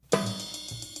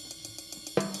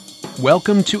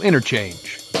Welcome to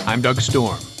Interchange. I'm Doug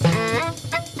Storm.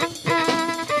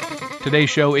 Today's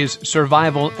show is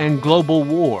Survival and Global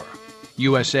War,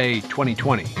 USA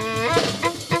 2020.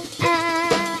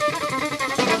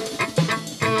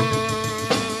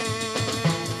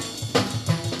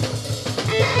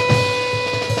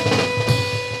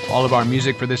 All of our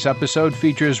music for this episode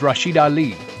features Rashid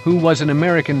Ali, who was an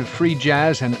American free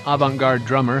jazz and avant-garde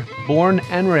drummer born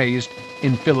and raised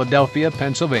in Philadelphia,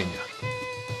 Pennsylvania.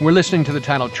 We're listening to the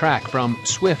title track from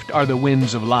Swift Are the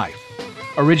Winds of Life,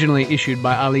 originally issued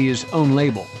by Ali's own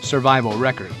label, Survival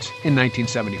Records, in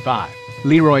 1975.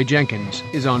 Leroy Jenkins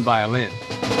is on violin.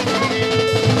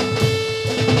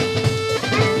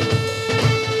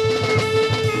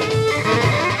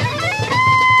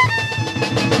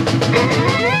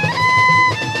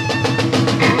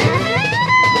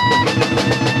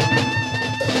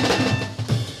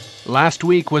 Last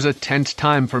week was a tense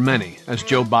time for many, as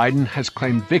Joe Biden has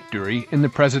claimed victory in the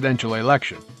presidential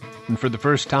election. And for the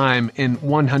first time in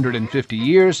 150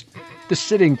 years, the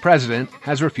sitting president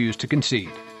has refused to concede.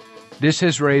 This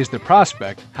has raised the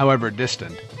prospect, however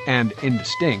distant and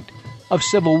indistinct, of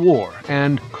civil war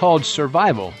and called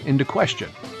survival into question.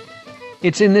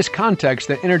 It's in this context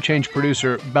that Interchange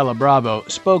producer Bella Bravo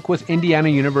spoke with Indiana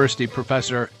University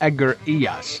professor Edgar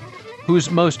Iyas,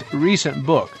 whose most recent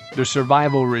book, The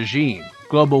Survival Regime,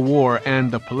 Global War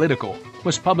and the Political,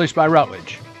 was published by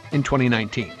Routledge in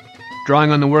 2019.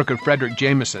 Drawing on the work of Frederick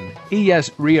Jameson,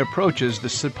 Iyas reapproaches the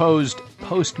supposed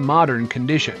postmodern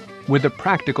condition with a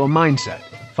practical mindset,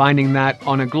 finding that,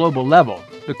 on a global level,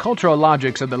 the cultural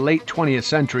logics of the late 20th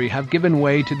century have given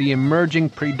way to the emerging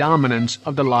predominance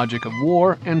of the logic of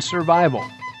war and survival.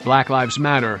 Black Lives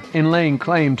Matter, in laying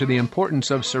claim to the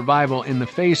importance of survival in the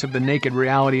face of the naked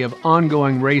reality of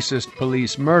ongoing racist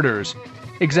police murders,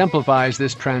 exemplifies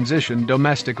this transition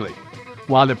domestically,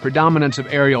 while the predominance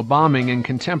of aerial bombing in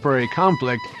contemporary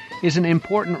conflict is an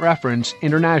important reference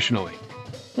internationally.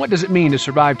 What does it mean to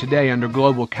survive today under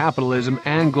global capitalism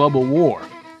and global war?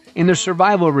 In the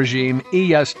survival regime,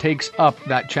 Iyas takes up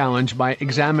that challenge by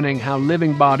examining how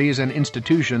living bodies and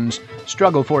institutions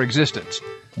struggle for existence,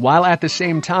 while at the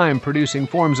same time producing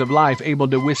forms of life able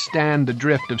to withstand the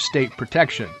drift of state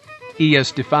protection.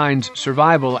 Iyas defines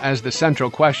survival as the central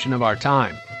question of our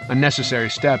time, a necessary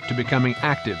step to becoming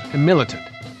active and militant.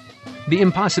 The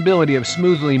impossibility of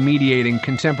smoothly mediating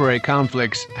contemporary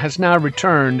conflicts has now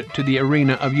returned to the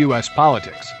arena of U.S.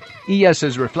 politics.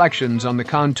 Iyas's reflections on the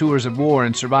contours of war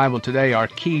and survival today are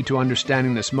key to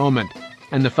understanding this moment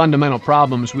and the fundamental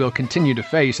problems we'll continue to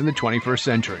face in the 21st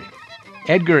century.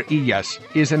 Edgar Iyas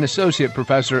is an associate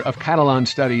professor of Catalan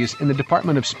studies in the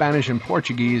Department of Spanish and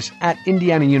Portuguese at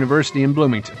Indiana University in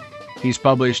Bloomington. He's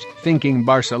published Thinking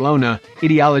Barcelona,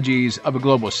 Ideologies of a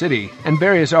Global City, and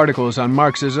various articles on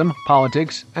Marxism,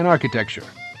 politics, and architecture.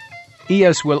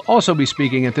 Iyas will also be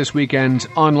speaking at this weekend's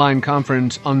online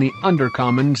conference on the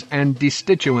Undercommons and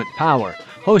Destituent Power,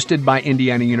 hosted by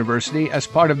Indiana University as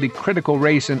part of the Critical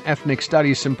Race and Ethnic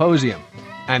Studies Symposium.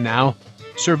 And now,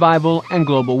 Survival and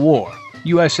Global War,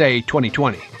 USA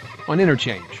 2020, on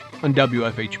Interchange on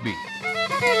WFHB.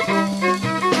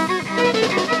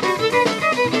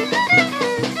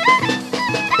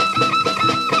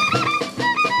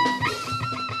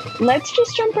 Let's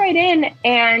just jump right in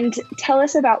and tell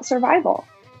us about survival.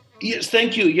 Yes,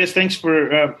 thank you. Yes, thanks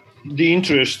for the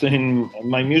interest in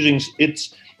my musings.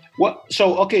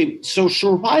 So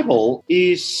survival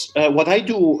is what I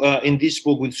do in this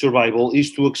book with survival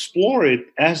is to explore it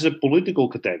as a political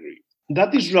category.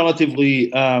 That is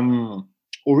relatively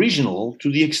original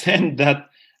to the extent that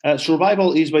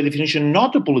survival is by definition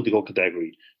not a political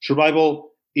category.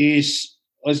 Survival is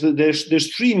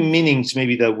there's three meanings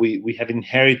maybe that we have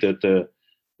inherited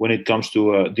when it comes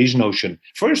to this notion.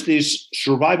 First is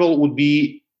survival would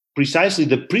be precisely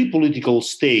the pre-political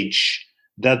stage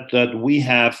that we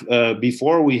have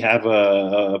before we have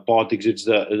politics. It's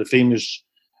the famous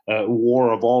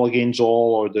war of all against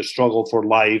all, or the struggle for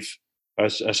life.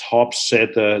 As Hobbes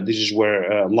said, this is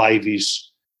where life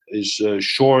is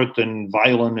short and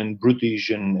violent and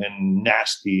brutish and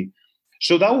nasty.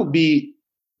 So that would be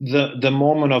the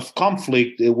moment of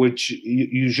conflict, which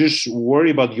you just worry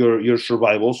about your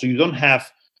survival, so you don't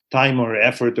have time or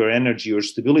effort or energy or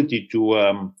stability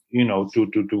to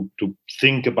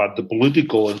think about the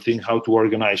political and think how to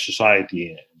organize society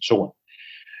and so on.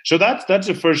 So that's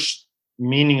the first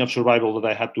meaning of survival that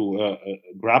I had to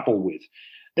grapple with.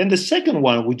 Then the second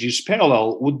one, which is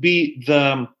parallel, would be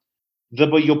the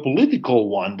biopolitical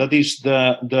one. That is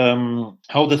the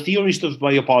how the theorists of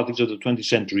biopolitics of the 20th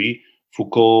century,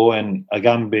 Foucault and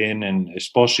Agamben and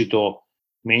Esposito,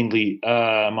 mainly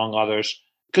among others,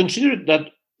 considered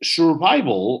that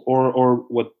survival, or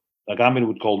what Agamben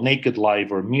would call naked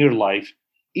life or mere life,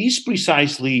 is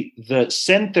precisely the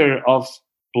center of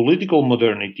political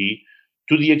modernity,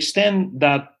 to the extent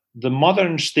that the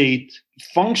modern state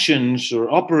functions or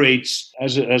operates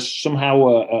as somehow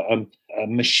a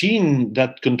machine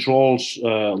that controls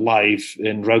life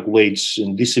and regulates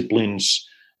and disciplines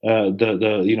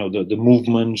the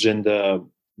movements and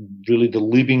really the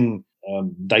living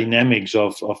dynamics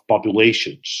of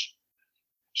populations.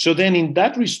 So then, in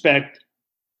that respect,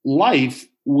 life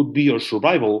would be, or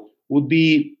survival would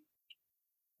be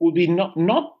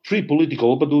not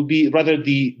pre-political, but would be rather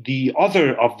the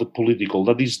other of the political.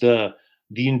 That is the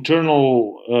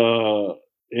internal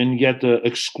and yet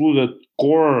excluded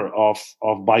core of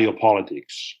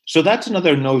biopolitics. So that's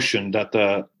another notion that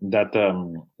tries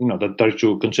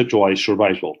to conceptualize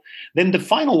survival. Then the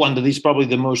final one, that is probably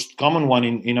the most common one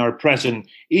in our present,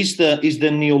 is the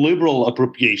neoliberal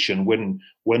appropriation. When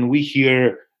we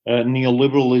hear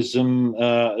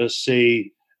neoliberalism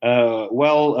say,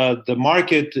 the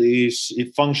market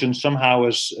functions somehow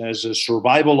as a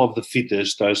survival of the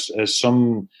fittest, as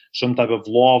some type of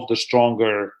law of the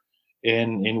stronger,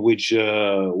 in which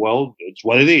it's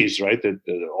what it is, right? That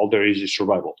all there is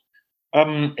survival,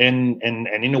 and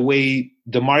in a way,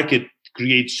 the market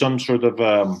creates some sort of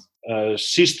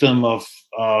system of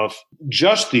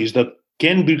justice that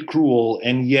can be cruel,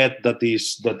 and yet that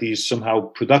is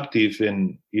somehow productive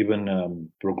and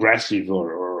even progressive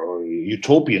or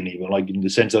utopian, even, like in the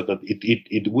sense that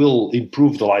it will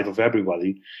improve the life of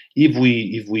everybody if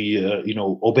we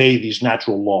obey this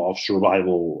natural law of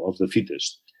survival of the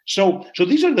fittest. So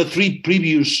these are the three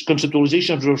previous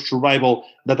conceptualizations of survival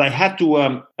that I had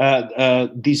to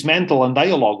dismantle and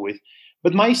dialogue with.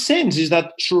 But my sense is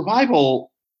that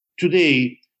survival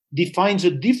today defines a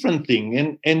different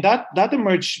thing, and that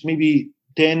emerged maybe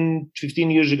 10, 15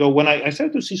 years ago, when I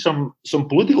started to see some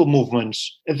political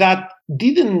movements that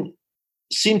didn't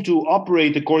seem to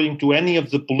operate according to any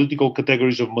of the political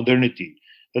categories of modernity.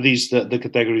 That is, the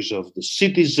categories of the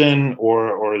citizen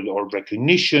or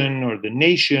recognition or the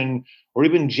nation or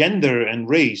even gender and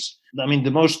race. I mean,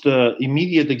 the most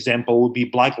immediate example would be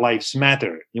Black Lives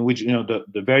Matter, in which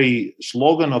the very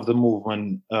slogan of the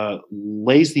movement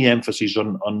lays the emphasis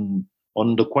on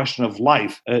the question of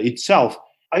life itself.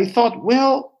 I thought,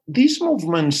 well, these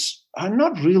movements are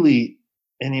not really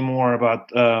anymore about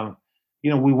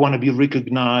we want to be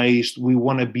recognized. We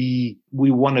want to be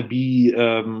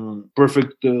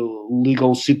perfect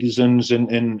legal citizens,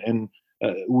 and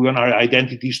we want our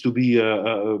identities to be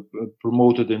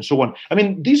promoted, and so on. I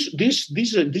mean, this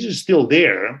is still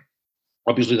there.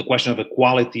 Obviously, the question of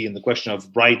equality and the question of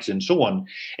rights and so on,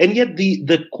 and yet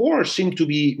the core seemed to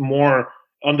be more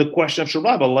on the question of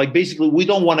survival. Like, basically, we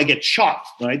don't want to get shot.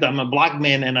 Right? I'm a Black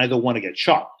man and I don't want to get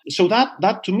shot. So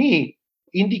that to me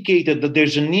indicated that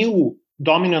there's a new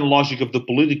dominant logic of the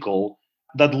political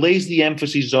that lays the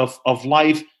emphasis of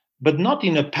life, but not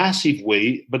in a passive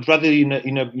way, but rather in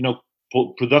a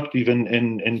productive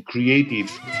and creative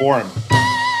form.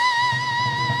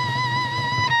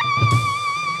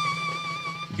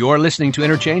 You're listening to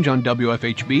Interchange on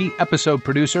WFHB. Episode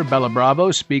producer Bella Bravo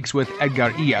speaks with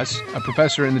Edgar Illas, a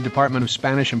professor in the Department of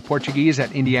Spanish and Portuguese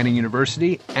at Indiana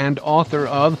University and author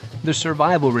of The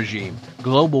Survival Regime,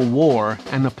 Global War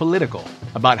and the Political,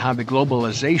 about how the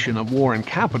globalization of war and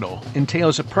capital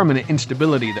entails a permanent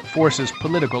instability that forces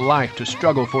political life to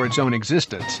struggle for its own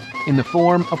existence in the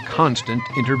form of constant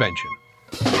intervention.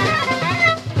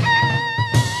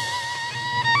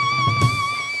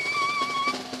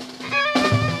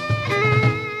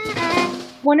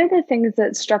 One of the things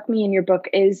that struck me in your book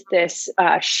is this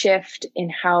shift in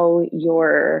how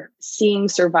you're seeing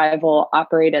survival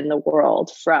operate in the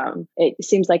world. From, it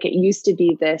seems like it used to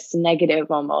be this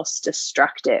negative, almost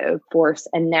destructive force,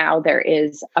 and now there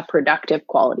is a productive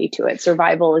quality to it.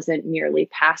 Survival isn't merely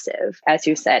passive. As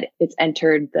you said, it's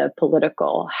entered the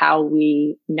political, how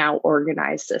we now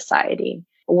organize society.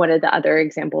 One of the other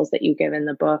examples that you give in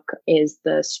the book is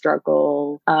the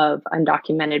struggle of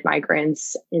undocumented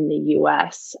migrants in the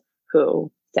US who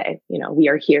say, we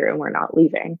are here and we're not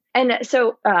leaving. And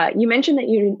so you mentioned that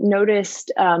you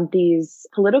noticed these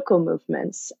political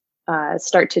movements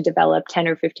start to develop 10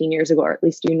 or 15 years ago, or at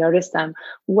least you noticed them.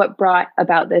 What brought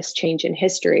about this change in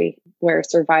history where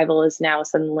survival is now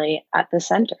suddenly at the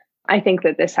center? I think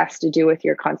that this has to do with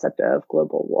your concept of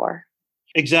global war.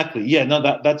 Exactly. Yeah. No,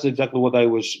 that's exactly what I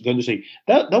was going to say.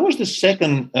 That was the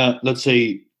second, let's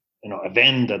say,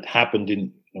 event that happened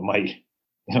in my,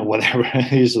 whatever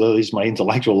is my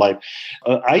intellectual life.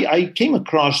 I came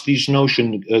across this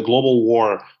notion, global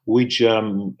war, which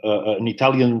an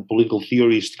Italian political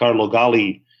theorist, Carlo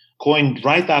Galli, coined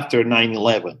right after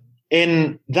 9/11.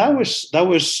 And that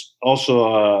was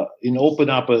also open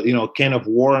up a can of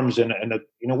worms and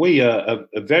in a way a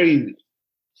very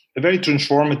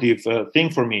transformative thing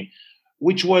for me,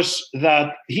 which was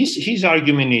that his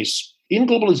argument is in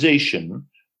globalization,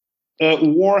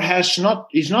 war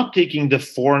is not taking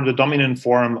the dominant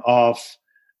form of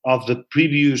the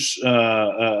previous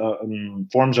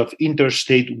forms of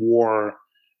interstate war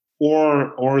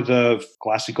or the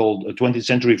classical 20th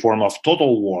century form of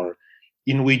total war,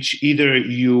 in which either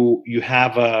you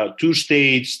have two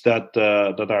states that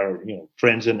are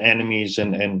friends and enemies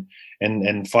and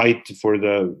fight for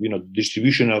the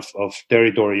distribution of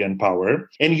territory and power,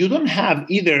 and you don't have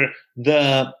either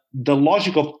the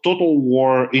logic of total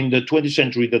war in the 20th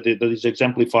century that is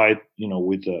exemplified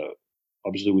with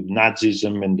obviously with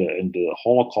Nazism and the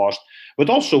Holocaust, but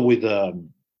also with other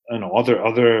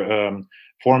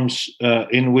forms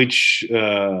in which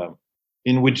the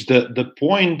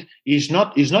point is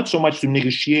not so much to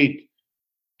negotiate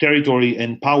territory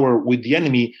and power with the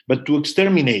enemy, but to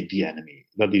exterminate the enemy.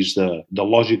 That is the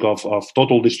logic of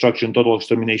total destruction, total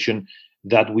extermination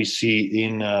that we see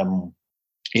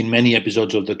in many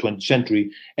episodes of the 20th century,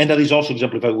 and that is also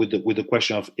exemplified with the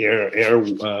question of air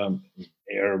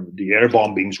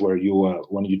bombings, where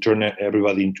when you turn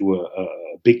everybody into a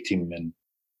victim. And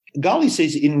Galli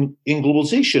says in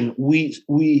globalization, we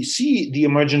see the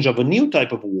emergence of a new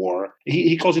type of war.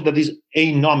 He calls it that is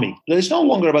anomic. That is no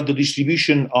longer about the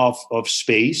distribution of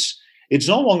space. It's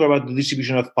no longer about the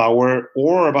distribution of power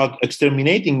or about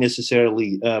exterminating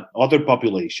necessarily other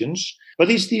populations, but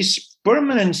it's this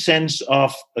permanent sense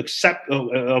of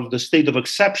the state of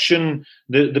exception,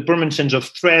 the permanent sense of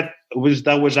threat,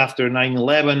 that was after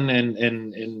 9/11,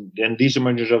 and this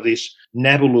emergence of this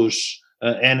nebulous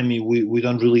enemy. We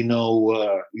don't really know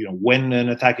when an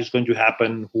attack is going to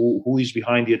happen, who is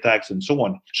behind the attacks, and so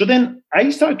on. So then I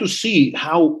start to see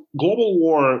how global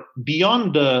war,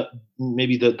 beyond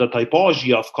maybe the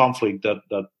typology of conflict that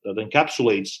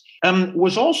encapsulates,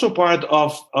 was also part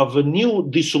of a new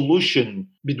dissolution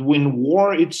between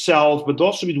war itself, but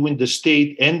also between the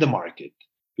state and the market,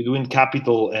 between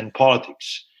capital and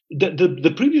politics.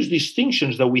 The previous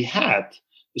distinctions that we had,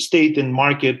 state and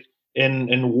market,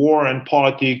 and war and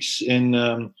politics, and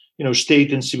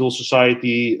state and civil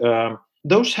society,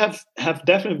 those have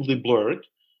definitely blurred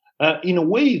in a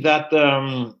way that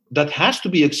has to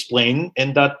be explained,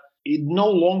 and that it no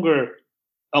longer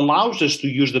allows us to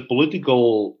use the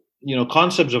political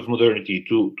concepts of modernity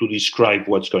to describe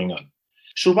what's going on.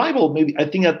 Survival, maybe, I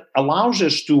think, that allows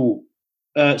us to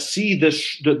see the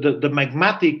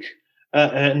magmatic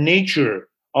nature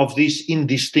of these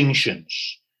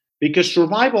indistinctions. Because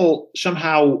survival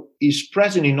somehow is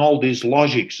present in all these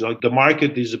logics. Like the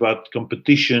market is about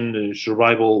competition,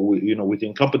 survival,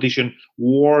 within competition.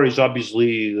 War is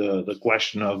obviously the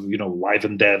question of, life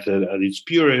and death at its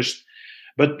purest.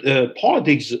 But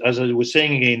politics, as I was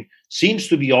saying again, seems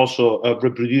to be also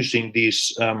reproducing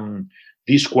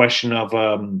this question of,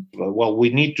 we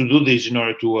need to do this in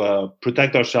order to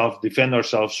protect ourselves, defend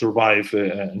ourselves, survive,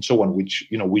 and so on, which,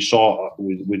 we saw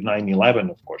with 9/11,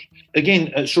 of course.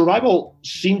 Again, survival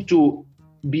seemed to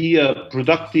be a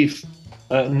productive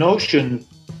notion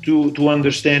to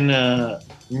understand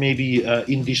maybe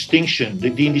indistinction,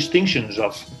 the indistinctions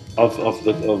of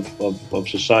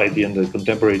society and the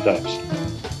contemporary times.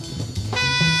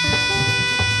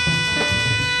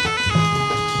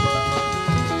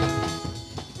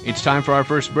 It's time for our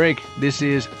first break. This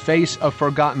is Face of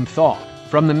Forgotten Thought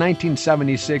from the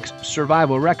 1976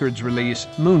 Survival Records release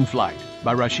Moonflight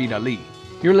by Rashid Ali.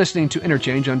 You're listening to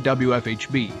Interchange on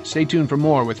WFHB. Stay tuned for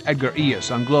more with Edgar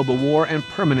Eyas on global war and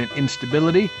permanent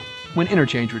instability when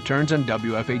Interchange returns on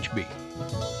WFHB.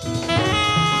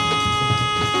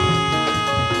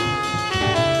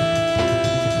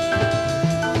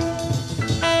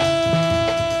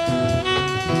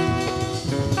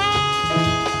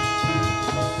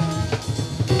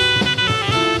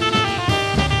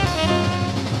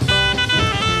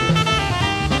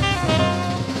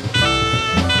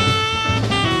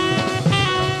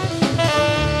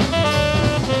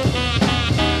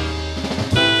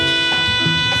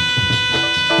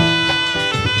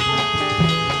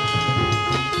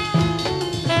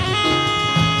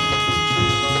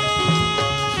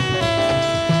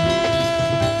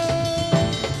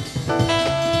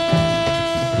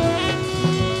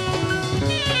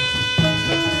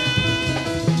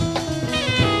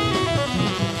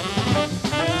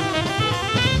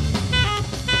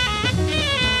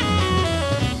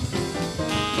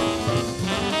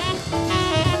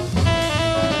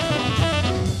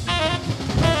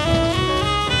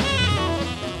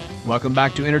 Welcome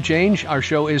back to Interchange. Our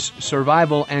show is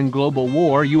Survival and Global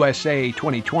War, USA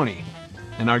 2020.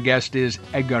 And our guest is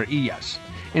Edgar Illas.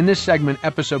 In this segment,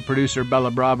 episode producer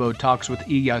Bella Bravo talks with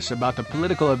Illas about the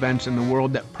political events in the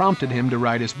world that prompted him to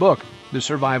write his book, The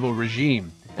Survival Regime,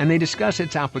 and they discuss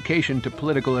its application to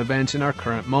political events in our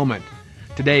current moment.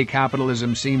 Today,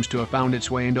 capitalism seems to have found its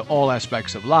way into all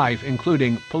aspects of life,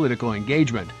 including political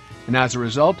engagement. And as a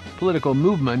result, political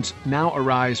movements now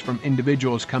arise from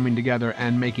individuals coming together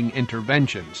and making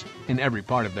interventions in every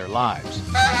part of their lives.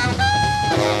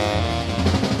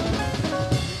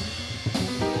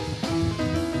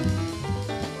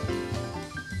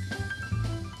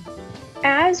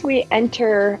 As we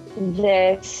enter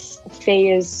this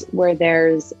phase where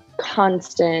there's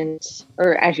constant,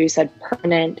 or as you said,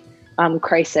 permanent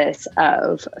crisis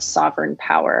of sovereign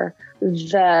power,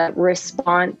 the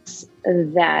response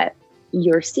that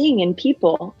you're seeing in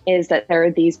people is that there are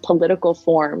these political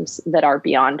forms that are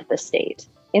beyond the state.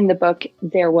 In the book,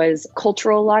 there was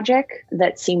cultural logic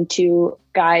that seemed to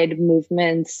guide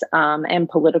movements and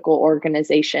political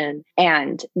organization.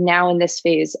 And now in this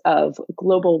phase of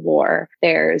global war,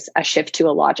 there's a shift to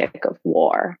a logic of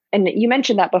war. And you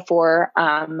mentioned that before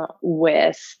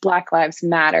with Black Lives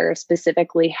Matter,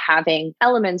 specifically having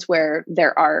elements where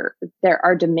there are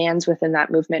demands within that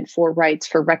movement for rights,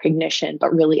 for recognition,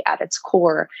 but really at its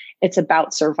core, it's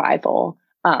about survival.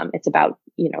 It's about,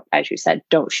 as you said,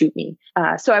 don't shoot me.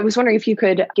 So I was wondering if you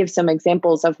could give some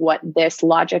examples of what this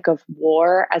logic of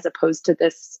war, as opposed to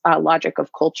this logic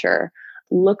of culture,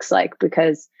 looks like,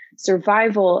 because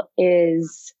survival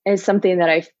is something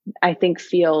that I think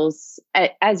feels,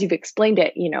 as you've explained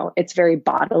it, it's very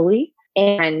bodily.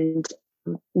 And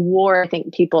war, I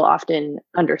think people often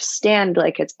understand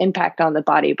like its impact on the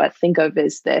body, but think of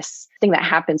as this thing that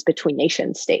happens between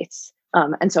nation states.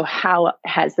 And so how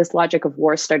has this logic of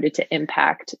war started to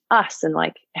impact us and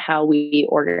like how we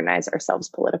organize ourselves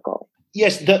politically?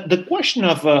 Yes, the question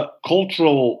of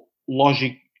cultural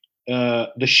logic,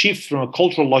 the shift from a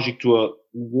cultural logic to a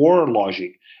war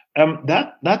logic,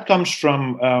 that comes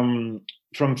from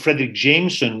Fredric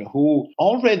Jameson, who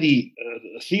already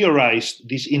theorized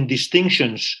these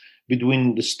indistinctions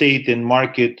between the state and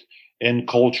market and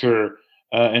culture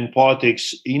and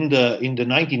politics in the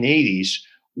 1980s.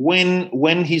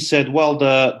 When he said, well,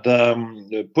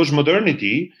 the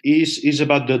postmodernity is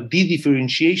about the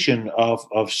de-differentiation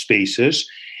of spaces,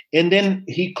 and then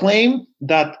he claimed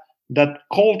that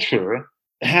culture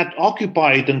had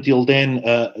occupied until then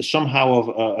somehow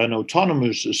of an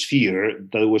autonomous sphere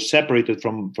that was separated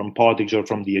from politics or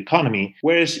from the economy,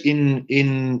 whereas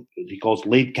in he calls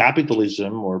late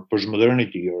capitalism or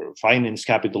postmodernity or finance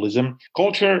capitalism,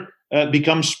 culture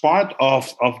becomes part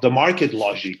of the market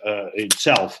logic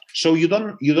itself. So you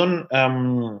don't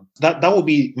that would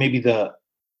be maybe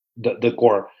the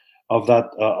core of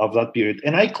that period.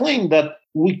 And I claim that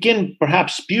we can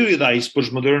perhaps periodize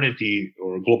postmodernity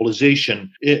or globalization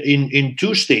in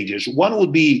two stages. One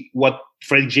would be what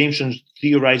Fredric Jameson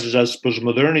theorizes as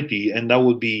postmodernity, and that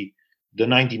would be the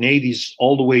 1980s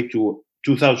all the way to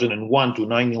 2001 to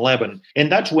 9/11.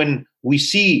 And that's when we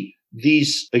see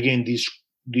these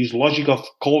logic of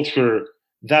culture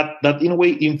that in a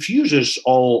way infuses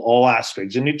all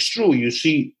aspects. And it's true, you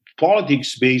see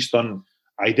politics based on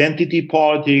identity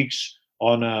politics,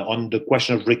 on the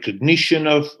question of recognition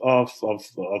of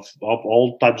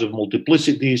all types of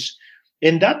multiplicities,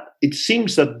 and that it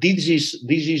seems that this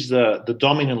is the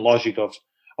dominant logic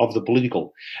of the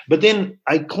political. But then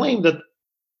I claim that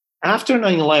after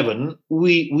 9/11,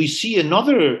 we see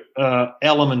another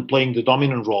element playing the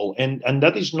dominant role, and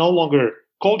that is no longer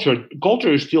culture.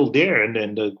 Culture is still there, and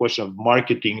then the question of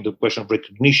marketing, the question of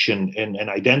recognition and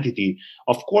identity,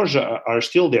 of course, are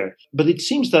still there. But it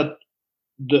seems that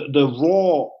the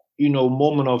raw,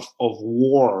 moment of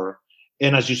war,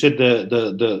 and as you said,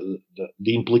 the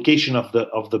implication of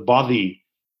the body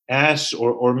as,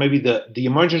 or maybe the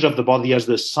emergence of the body as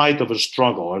the site of a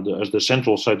struggle, or as the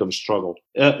central site of a struggle,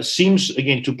 seems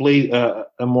again to play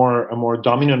a more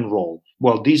dominant role.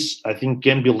 Well, this I think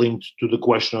can be linked to the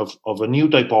question of a new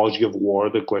typology of war,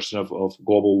 the question of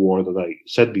global war that I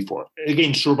said before.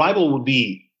 Again, survival would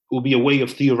be a way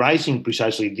of theorizing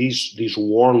precisely this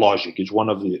war logic. It's one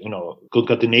of the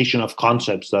concatenation of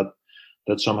concepts that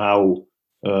somehow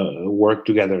work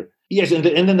together. Yes, and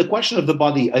then the question of the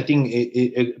body, I think,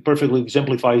 it perfectly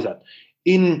exemplifies that.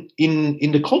 In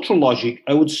the cultural logic,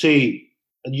 I would say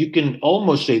you can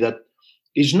almost say that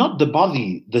is not the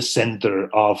body the center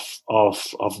of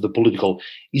the political,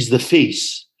 is the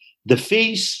face,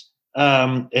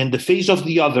 and the face of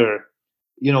the other.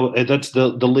 That's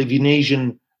the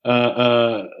Levinasian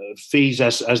face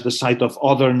as the site of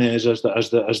otherness, as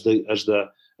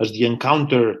the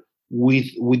encounter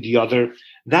with the other.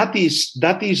 That is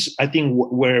I think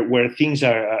where things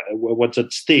are, what's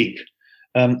at stake,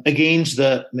 against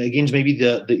maybe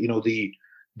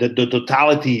the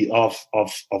totality of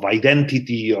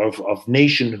identity, of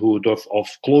nationhood, of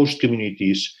closed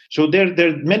communities. So there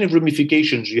are many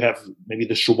ramifications. You have maybe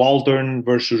the subaltern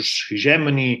versus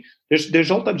hegemony. There's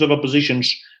all types of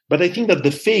oppositions, but I think that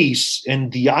the face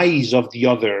and the eyes of the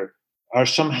other are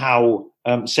somehow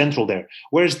central there.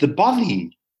 Whereas the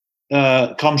body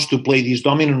comes to play this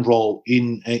dominant role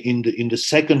in the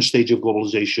second stage of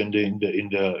globalization, in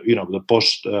the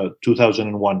post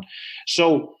 2001.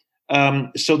 So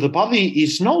the body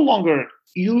is no longer,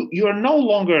 you are no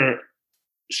longer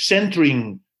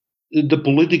centering the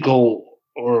political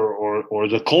or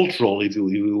the cultural, if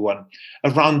you want,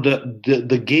 around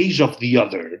the gaze of the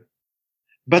other,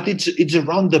 but it's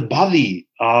around the body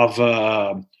of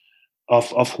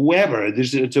whoever.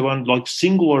 It's around like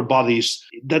singular bodies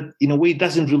that, in a way, it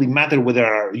doesn't really matter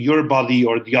whether your body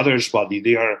or the other's body.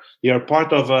 They are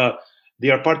part of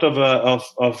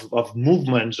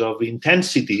movements, of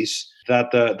intensities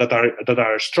that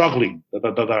are struggling,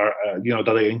 that are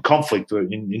in conflict,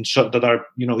 that are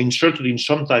inserted in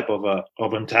some type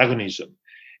of antagonism.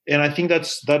 And I think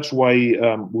that's why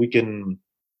we can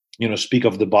speak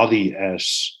of the body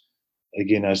as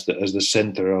the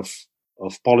center of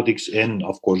politics, and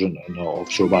of course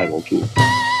of survival too.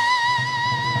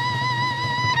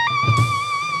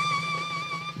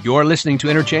 You're listening to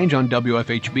Interchange on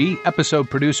WFHB.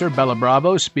 Episode producer Bella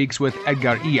Bravo speaks with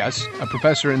Edgar Illas, a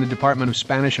professor in the Department of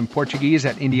Spanish and Portuguese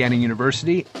at Indiana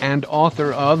University and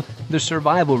author of The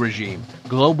Survival Regime,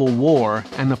 Global War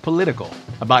and the Political,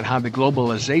 about how the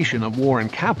globalization of war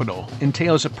and capital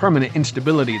entails a permanent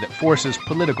instability that forces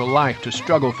political life to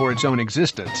struggle for its own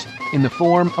existence in the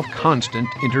form of constant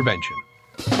intervention.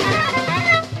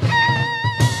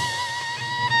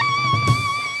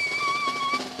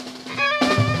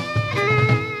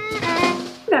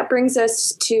 That brings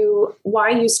us to why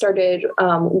you started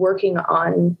working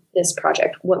on this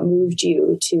project. What moved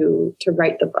you to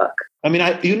write the book? I mean,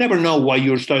 you never know why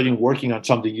you're starting working on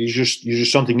something. You just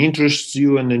something interests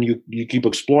you, and then you keep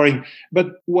exploring.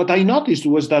 But what I noticed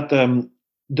was that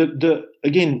the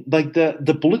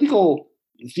political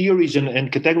theories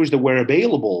and categories that were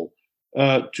available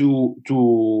to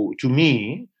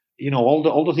me,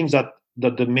 all the things that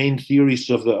the main theorists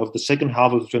of the second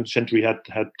half of the 20th century had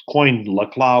coined,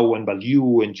 Laclau and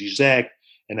Badiou and Zizek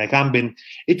and Agamben.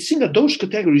 It seemed that those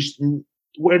categories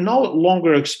were no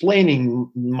longer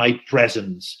explaining my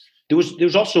presence. There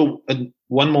was also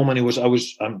one moment. I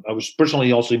was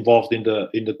personally also involved in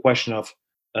the question of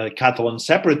Catalan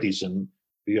separatism.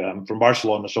 I'm from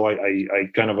Barcelona, so I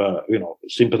kind of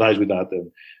sympathize with that. And,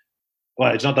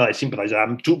 well, it's not that I sympathize.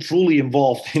 I'm too fully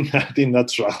involved in that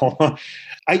struggle.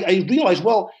 I realized,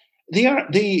 well,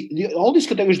 all these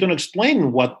categories don't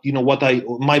explain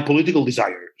my political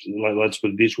desires. Let's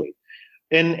put it this way.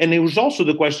 And it was also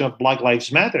the question of Black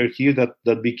Lives Matter here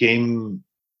that became,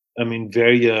 I mean,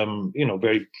 very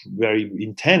very, very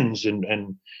intense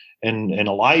and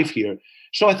alive here.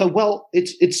 So I thought, well,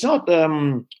 it's not.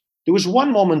 There was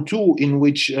one moment too in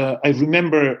which I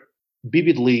remember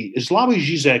vividly. Slavoj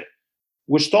Žižek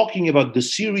was talking about the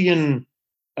Syrian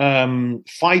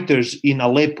fighters in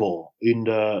Aleppo, in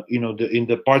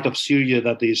the part of Syria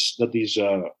that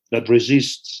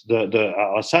resists the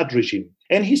Assad regime.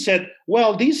 And he said,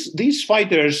 well, these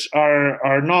fighters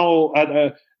are now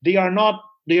they are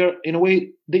in a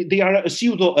way they are a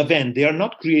pseudo event. They are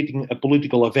not creating a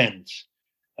political event.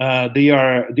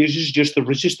 This is just a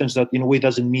resistance that in a way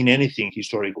doesn't mean anything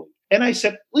historically. And I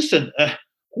said, listen.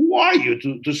 Who are you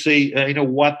to say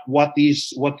what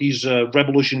is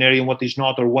revolutionary and what is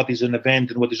not, or what is an event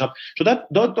and what is not? So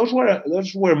those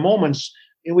were moments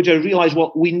in which I realized,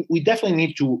 well, we definitely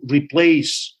need to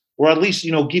replace, or at least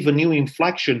give a new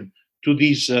inflection to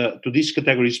these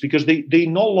categories, because they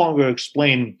no longer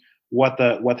explain what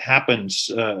happens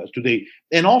today.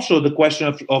 And also the question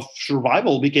of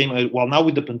survival became well, now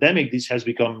with the pandemic, this has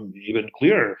become even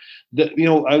clearer.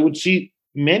 I would see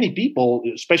many people,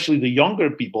 especially the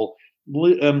younger people,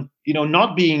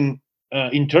 not being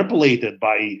interpolated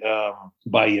by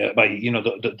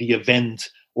the event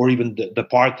or even the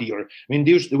party. Or I mean,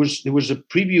 there was a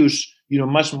previous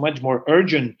much more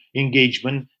urgent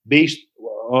engagement based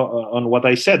on what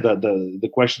I said, the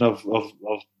question of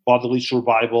bodily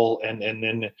survival and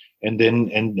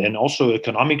also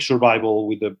economic survival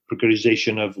with the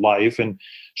precarization of life. And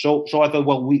so I thought,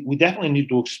 well, we definitely need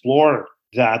to explore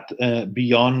that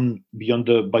beyond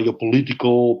the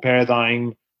biopolitical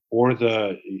paradigm or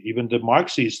even the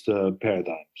Marxist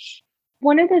paradigms.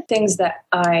 One of the things that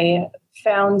I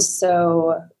found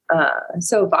so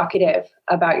evocative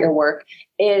about your work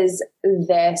is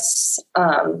this,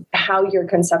 how you're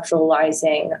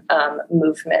conceptualizing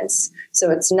movements. So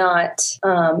it's not,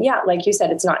 like you said,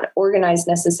 it's not organized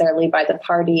necessarily by the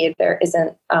party. There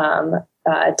isn't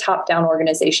a top-down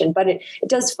organization, but it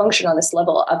does function on this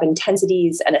level of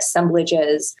intensities and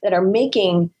assemblages that are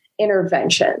making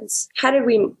interventions. How did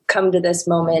we come to this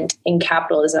moment in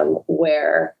capitalism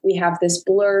where we have this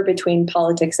blur between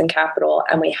politics and capital,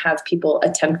 and we have people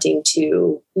attempting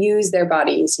to use their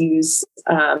bodies, use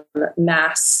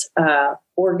mass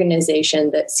organization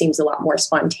that seems a lot more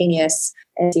spontaneous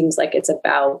and seems like it's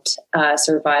about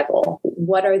survival?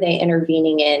 What are they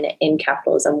intervening in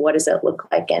capitalism? What does it look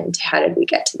like, and how did we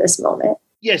get to this moment?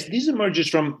 Yes, this emerges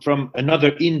from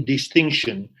another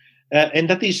indistinction. And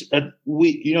that is,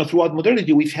 throughout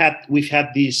modernity, we've had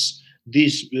this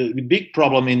big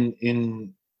problem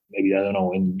in maybe, I don't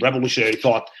know, in revolutionary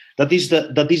thought. That is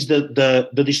the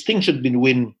distinction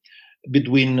between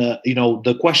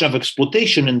the question of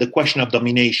exploitation and the question of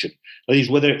domination. That is,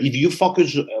 whether if you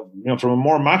focus, from a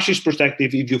more Marxist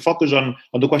perspective, if you focus on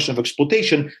the question of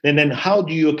exploitation, then how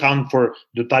do you account for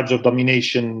the types of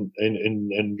domination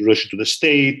in relation to the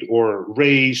state or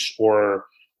race or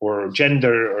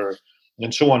gender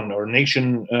and so on, or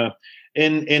nation,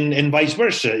 and vice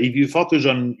versa. If you focus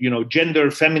on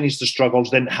gender feminist struggles,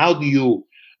 then how do you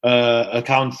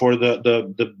account for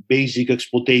the basic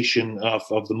exploitation of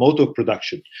the mode of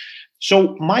production?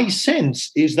 So my sense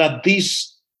is that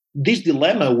this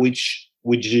dilemma, which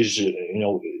is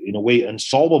in a way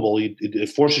unsolvable, it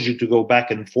forces you to go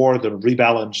back and forth and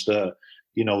rebalance the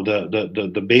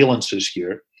balances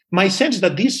here. My sense is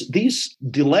that this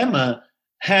dilemma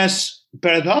has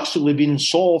paradoxically been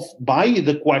solved by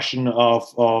the question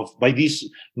by this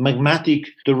magmatic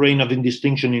terrain of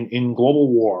indistinction in global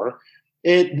war,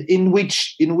 in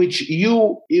which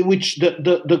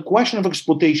the question of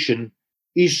exploitation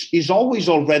is always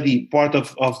already part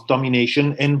of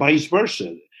domination, and vice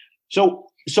versa. So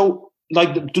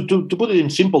like to put it in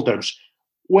simple terms,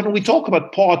 when we talk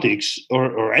about politics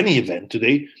or any event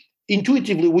today,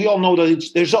 intuitively, we all know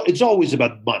that it's always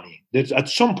about money. There's, at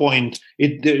some point,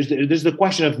 there's the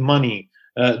question of money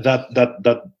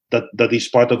that is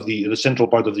part of the central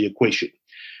part of the equation,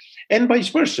 and vice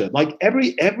versa. Like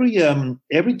every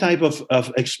type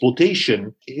of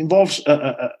exploitation involves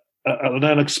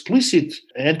an explicit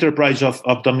enterprise of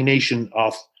domination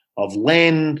of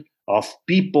land, of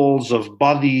peoples, of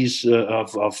bodies,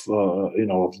 of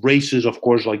races, of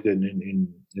course, like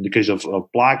in the case of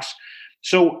blacks.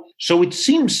 So it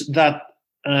seems that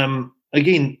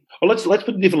again, or let's put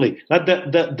it differently, that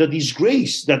the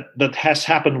disgrace that has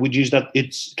happened, which is that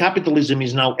capitalism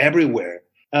is now everywhere.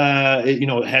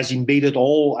 Has invaded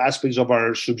all aspects of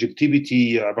our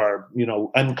subjectivity, of our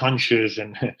unconscious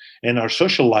and our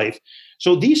social life.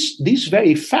 So this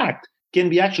very fact can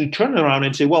be actually turned around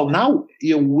and say, well, now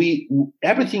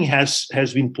everything has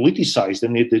been politicized,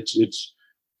 and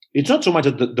it's not so much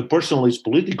that the personal is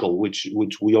political, which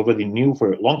we already knew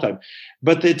for a long time,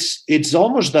 but it's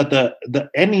almost that the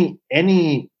any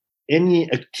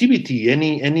activity,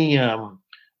 any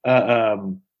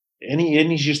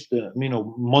just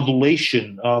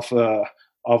modulation of the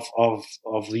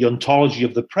ontology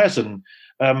of the present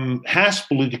has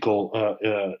political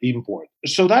import.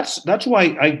 So that's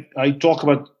why I talk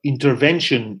about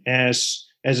intervention as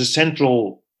a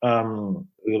central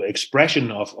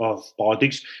expression of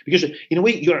politics, because in a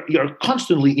way you're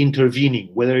constantly intervening,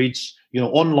 whether it's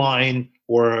online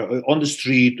or on the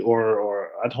street or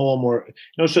at home, or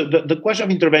so the question of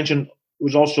intervention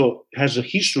has a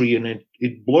history, and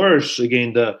it blurs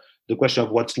again the question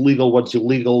of what's legal, what's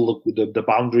illegal, the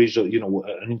boundaries of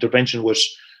an intervention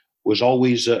was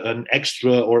always an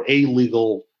extra or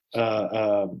illegal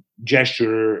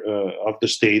gesture of the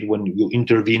state when you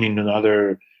intervene in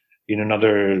another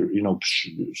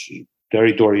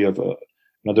territory of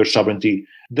another sovereignty.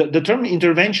 The term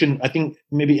intervention, I think,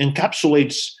 maybe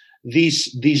encapsulates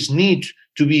this need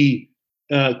to be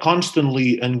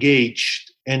constantly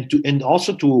engaged and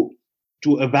also to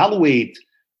evaluate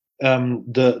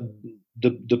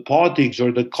the politics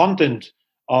or the content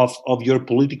of your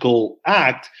political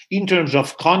act in terms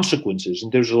of consequences,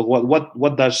 in terms of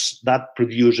what does that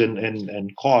produce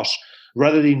and cost,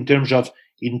 rather than in terms of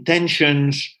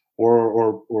intentions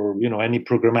or any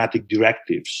programmatic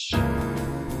directives.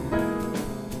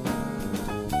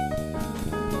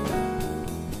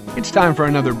 It's time for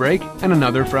another break, and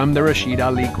another from the Rashid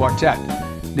Ali Quartet.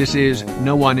 This is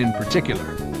No One in Particular.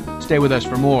 Stay Stay with us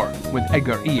for more with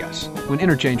Edgar Illas when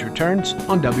Interchange returns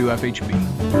on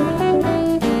WFHB.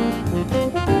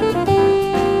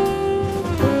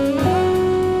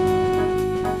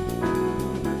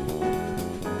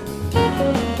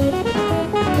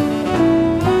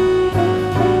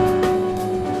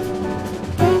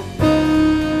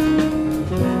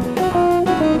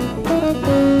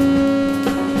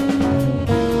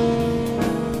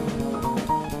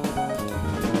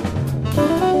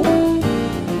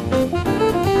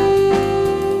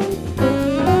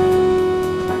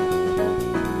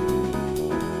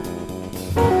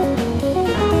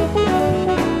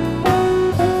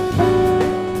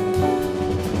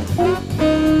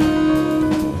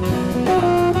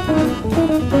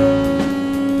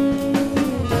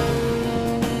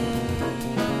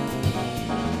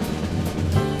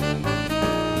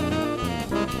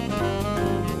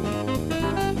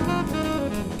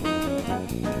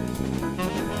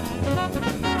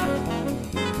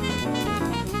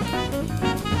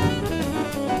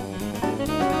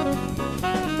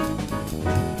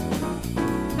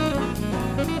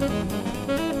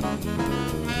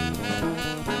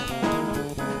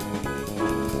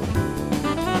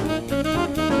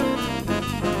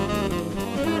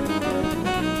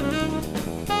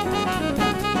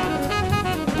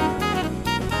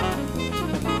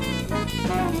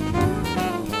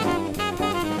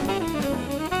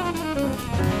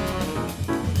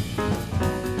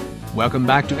 Welcome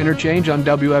back to Interchange on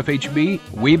WFHB.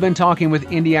 We've been talking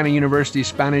with Indiana University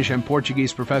Spanish and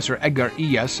Portuguese professor Edgar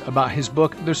Illas about his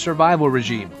book, The Survival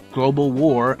Regime, Global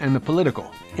War and the Political.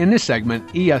 In this segment,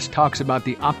 Illas talks about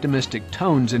the optimistic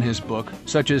tones in his book,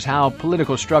 such as how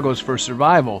political struggles for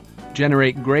survival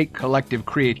generate great collective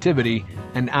creativity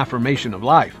and affirmation of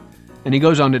life. And he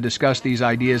goes on to discuss these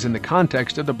ideas in the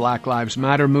context of the Black Lives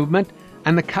Matter movement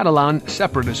and the Catalan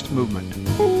separatist movement.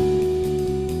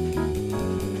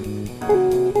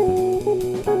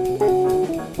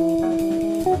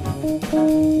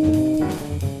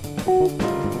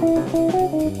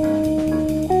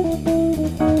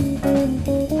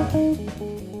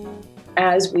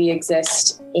 As we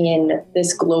exist in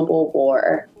this global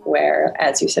war where,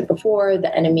 as you said before,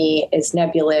 the enemy is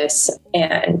nebulous,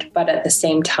 but at the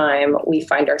same time, we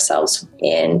find ourselves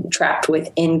trapped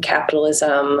within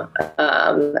capitalism,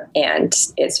 and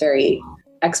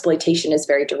exploitation is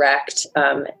very direct,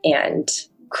 and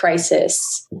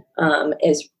crisis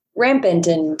is rampant,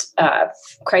 and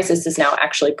crisis is now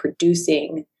actually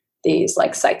producing these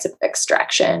sites of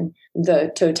extraction.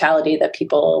 The totality that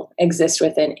people exist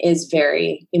within is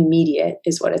very immediate,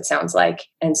 is what it sounds like.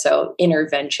 And so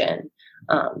intervention,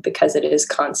 because it is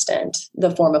constant,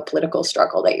 the form of political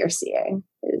struggle that you're seeing.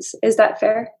 Is that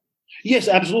fair? Yes,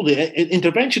 absolutely.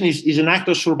 Intervention is an act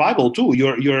of survival too.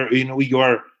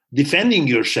 You're defending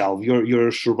yourself.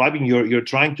 You're surviving. You're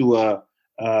trying to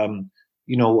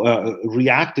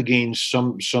react against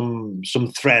some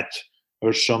threat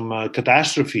or some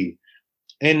catastrophe.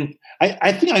 And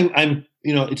I think I'm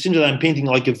it seems that I'm painting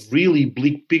like a really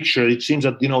bleak picture. It seems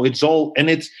that it's all, and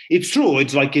it's true.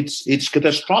 It's like it's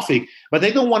catastrophic, but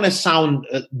I don't want to sound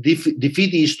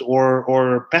defeatist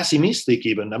or pessimistic.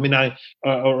 Even my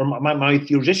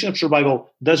theorization of survival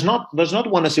does not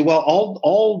want to say, well,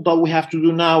 all that we have to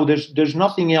do now, there's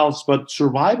nothing else but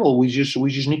survival. We just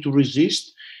need to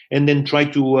resist and then try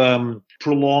to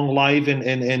prolong life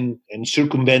and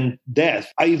circumvent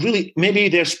death. Maybe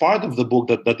there's part of the book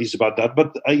that is about that,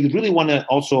 but I really want to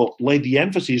also lay the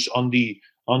emphasis on the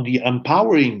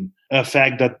empowering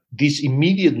fact that this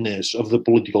immediateness of the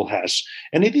political has,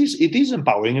 and it is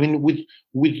empowering. I mean,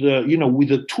 with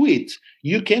a tweet,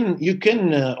 you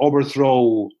can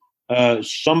overthrow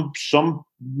some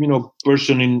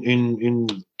person in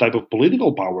type of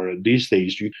political power these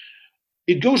days.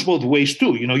 It goes both ways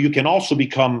too. You can also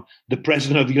become the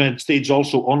president of the United States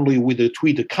also only with a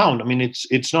tweet account. I mean,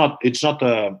 that's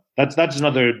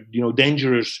another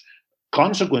dangerous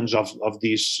consequence of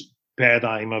this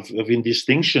paradigm of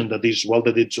indistinction that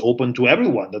it's open to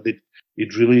everyone, that it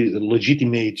really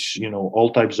legitimates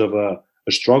all types of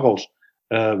struggles,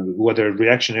 whether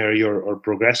reactionary or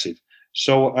progressive.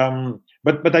 So,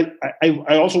 but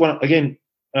I also want to again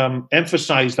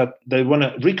emphasize that they want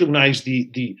to recognize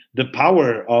the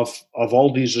power of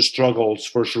all these struggles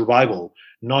for survival.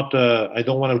 Not I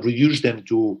don't want to reduce them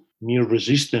to mere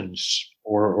resistance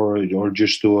or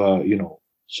just to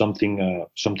something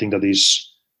that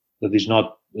is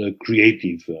not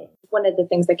creative. One of the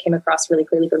things that came across really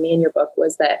clearly for me in your book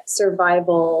was that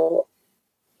survival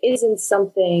isn't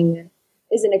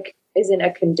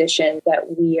a condition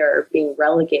that we are being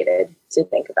relegated to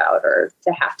think about or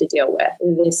to have to deal with.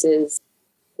 This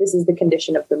this is the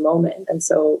condition of the moment. And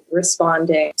so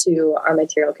responding to our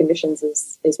material conditions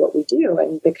is what we do.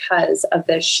 And because of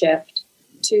this shift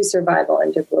to survival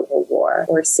and to global war,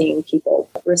 we're seeing people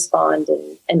respond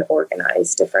and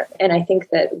organize different. And I think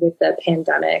that with the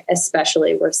pandemic,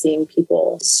 especially, we're seeing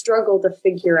people struggle to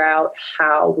figure out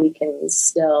how we can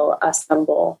still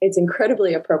assemble. It's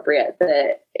incredibly appropriate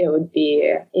that it would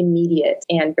be immediate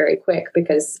and very quick,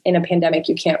 because in a pandemic,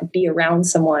 you can't be around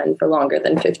someone for longer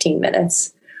than 15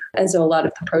 minutes. And so a lot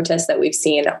of the protests that we've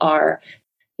seen are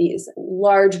these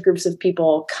large groups of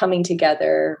people coming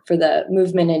together for the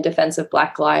movement in defense of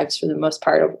Black lives for the most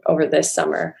part over this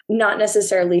summer, not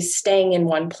necessarily staying in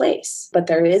one place, but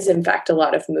there is in fact a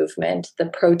lot of movement. The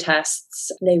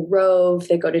protests, they rove,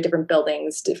 they go to different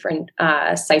buildings, different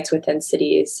sites within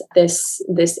cities. This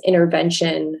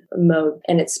intervention mode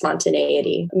and its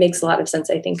spontaneity makes a lot of sense,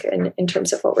 I think, in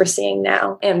terms of what we're seeing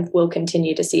now and will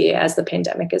continue to see as the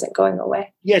pandemic isn't going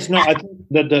away. Yes, no, I think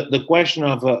that the question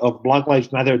of Black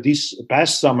Lives Matter this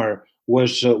past summer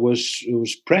was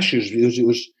precious.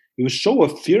 It was so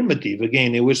affirmative.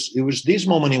 Again, it was this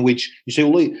moment in which you say,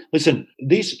 well, listen,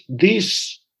 this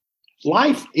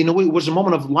life in a way was a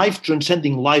moment of life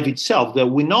transcending life itself. That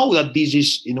we know that this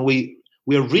is in a way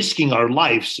we are risking our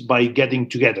lives by getting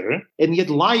together, and yet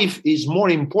life is more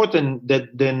important than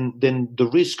the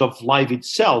risk of life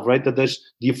itself, right? That there's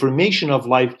the affirmation of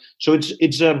life. So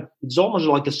it's almost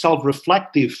like a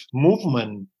self-reflective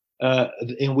movement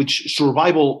in which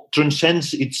survival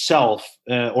transcends itself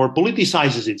or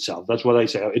politicizes itself. That's what I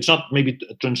say. It's not maybe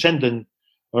transcendent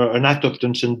or an act of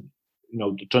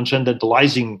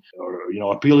transcendentalizing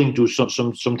or appealing to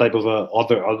some type of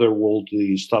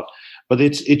otherworldly stuff. But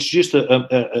it's just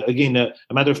again a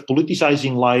matter of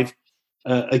politicizing life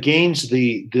against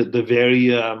the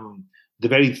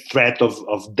very threat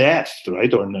of death,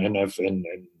 right? And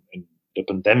the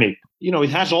pandemic. It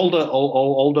has all the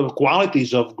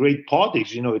qualities of great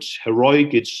politics. It's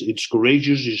heroic, it's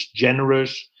courageous, it's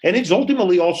generous, and it's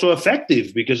ultimately also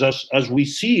effective, because as we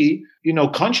see,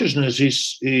 consciousness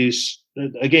is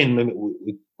again,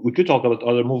 we could talk about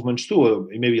other movements too,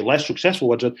 maybe less successful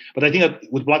ones, but I think that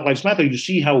with Black Lives Matter, you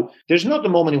see how there's not a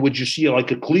moment in which you see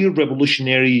like a clear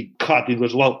revolutionary cut. It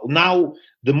was, well, now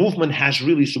the movement has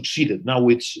really succeeded. Now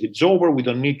it's over. We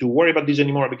don't need to worry about this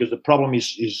anymore because the problem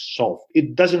is solved.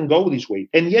 It doesn't go this way.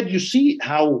 And yet you see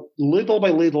how little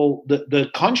by little the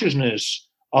consciousness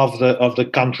of the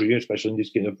country, especially in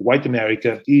this case of white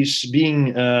America, is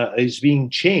being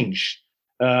changed.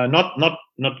 Not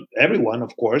everyone,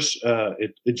 of course.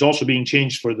 It's also being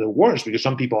changed for the worse, because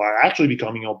some people are actually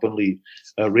becoming openly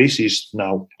racist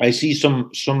now. I see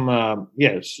some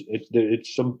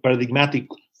paradigmatic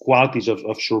qualities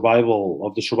of survival,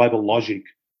 of the survival logic,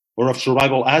 or of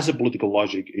survival as a political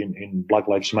logic in Black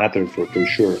Lives Matter for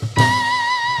sure.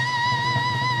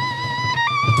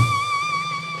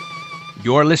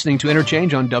 You're listening to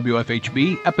Interchange on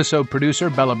WFHB. Episode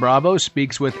producer Bella Bravo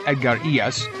speaks with Edgar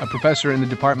Ias, a professor in the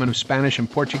Department of Spanish and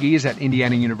Portuguese at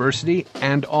Indiana University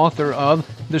and author of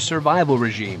The Survival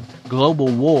Regime, Global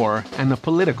War and the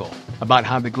Political, about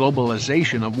how the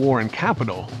globalization of war and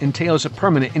capital entails a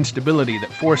permanent instability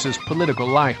that forces political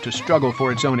life to struggle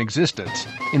for its own existence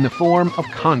in the form of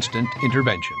constant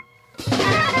intervention.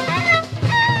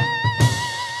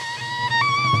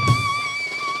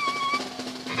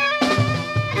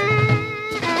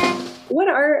 What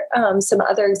are some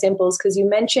other examples? Because you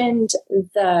mentioned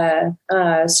the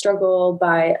struggle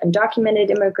by undocumented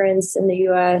immigrants in the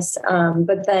U.S.,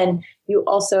 but then you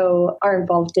also are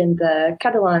involved in the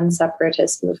Catalan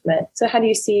separatist movement. So how do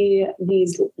you see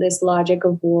this logic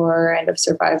of war and of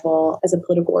survival as a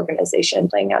political organization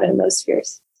playing out in those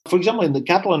spheres? For example, in the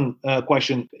Catalan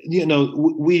question,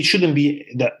 we shouldn't be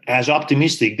as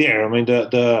optimistic there. I mean,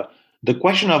 the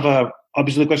question of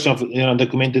obviously, the question of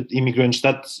undocumented immigrants,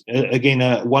 that's, again,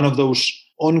 one of those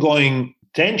ongoing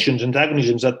tensions,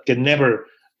 antagonisms that can never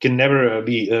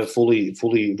be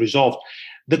fully resolved.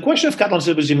 The question of Catalan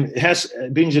separatism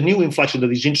brings a new inflection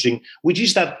that is interesting, which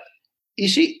is that, you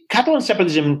see, Catalan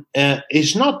separatism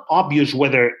is not obvious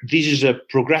whether this is a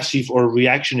progressive or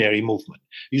reactionary movement.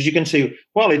 Because you can say,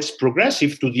 well, it's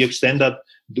progressive to the extent that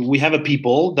we have a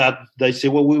people that they say,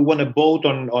 well, we want to vote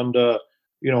on the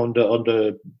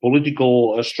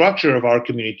political structure of our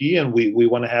community, and we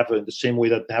want to have the same way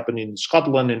that happened in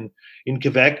Scotland and in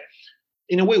Quebec.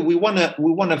 In a way, we want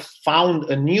to found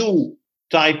a new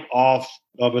type of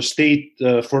a state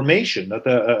formation.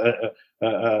 That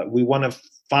we want to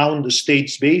found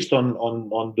states based on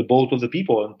the vote of the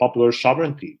people and popular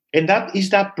sovereignty. And is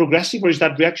that progressive or is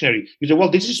that reactionary? You say, well,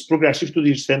 this is progressive to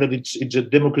the extent that it's a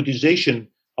democratization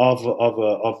of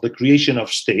the creation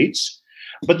of states.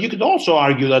 But you could also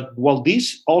argue that, well,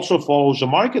 this also follows a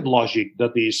market logic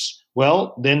that is,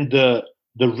 well, then the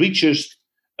richest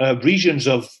regions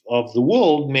of the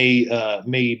world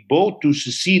may vote to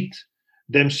secede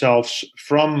themselves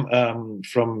from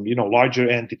larger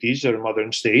entities or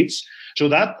modern states. So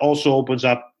that also opens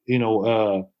up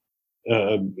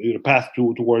path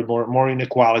toward more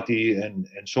inequality and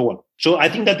so on. So I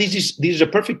think that this is a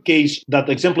perfect case that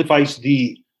exemplifies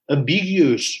the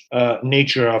ambiguous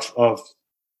nature of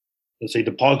let's say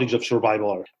the politics of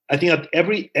survival. I think that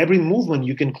every movement,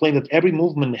 you can claim that every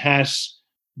movement has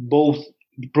both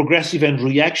progressive and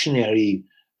reactionary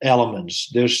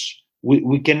elements.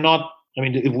 We cannot. I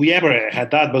mean, if we ever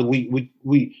had that, but we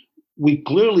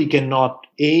clearly cannot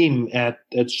aim at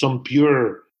some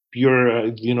pure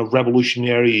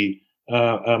revolutionary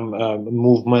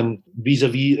movement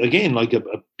vis-a-vis, again, like a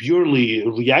purely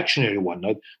reactionary one.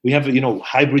 We have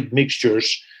hybrid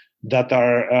mixtures that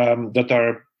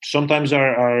are sometimes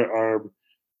are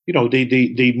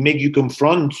they make you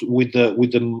confront with the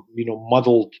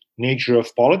muddled nature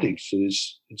of politics. So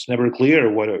it's never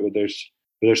clear whether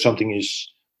something is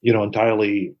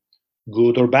entirely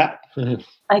good or bad.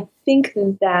 I think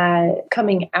that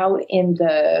coming out in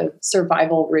the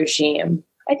survival regime,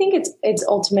 I think it's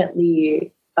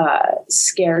ultimately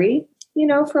scary,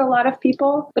 for a lot of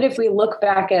people. But if we look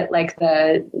back at like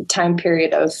the time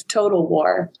period of total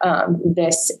war,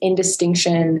 this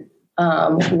indistinction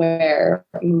where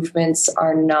movements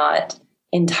are not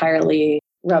entirely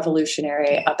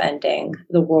revolutionary, upending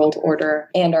the world order,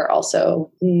 and are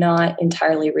also not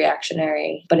entirely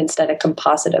reactionary, but instead a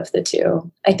composite of the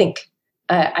two.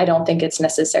 I don't think it's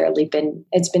necessarily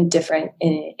it's been different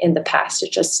in the past.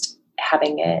 It's just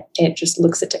having it just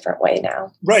looks a different way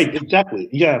now. Right. Exactly.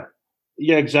 Yeah,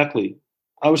 exactly.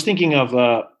 I was thinking of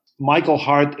Michael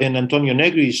Hart and Antonio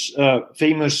Negri's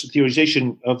famous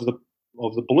theorization of the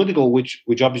political, which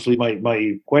obviously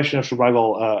my question of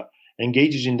survival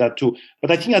engages in that too. But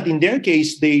I think that in their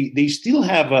case, they still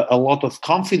have a lot of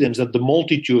confidence that the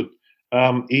multitude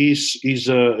has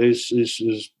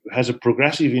a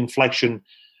progressive inflection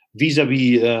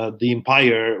vis-a-vis the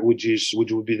empire, which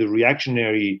would be the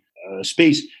reactionary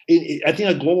space. I think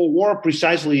a global war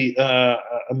precisely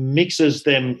mixes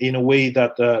them in a way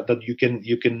that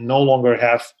you can no longer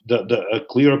have a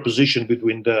clear opposition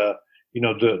between the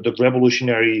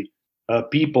revolutionary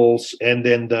peoples and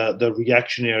then the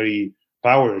reactionary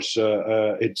powers.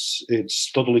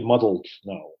 It's totally muddled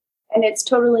now. And it's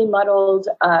totally muddled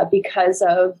because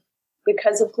of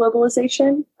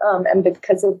globalization and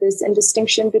because of this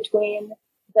indistinction between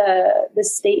the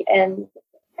state and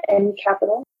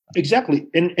capital. Exactly,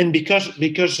 and because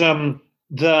the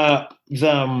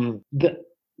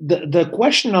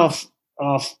question of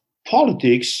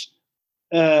politics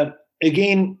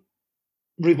again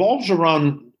revolves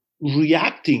around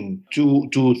reacting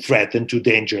to threat and to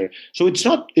danger. So it's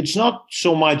not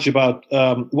so much about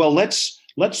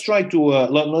let's try to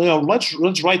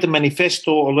let's write a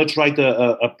manifesto, or let's write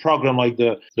a program like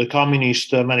the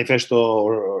Communist Manifesto,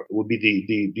 or would be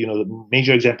the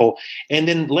major example, and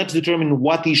then let's determine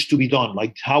what is to be done,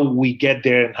 like how we get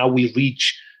there and how we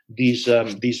reach this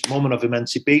moment of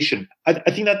emancipation.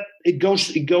 I think that it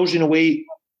goes in a way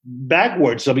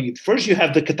backwards. I mean, first you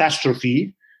have the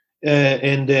catastrophe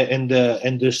and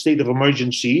the state of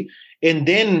emergency, and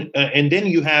then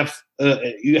you have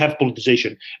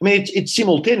politicization. I mean, it's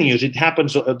simultaneous. It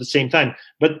happens at the same time.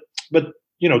 But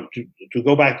to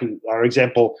go back to our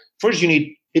example, first you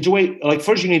need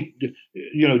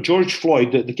George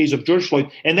Floyd, the case of George Floyd,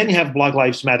 and then you have Black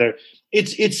Lives Matter.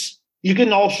 You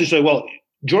can also say, well,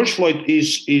 George Floyd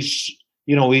is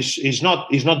not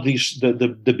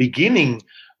the beginning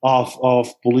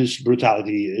of police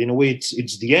brutality. In a way,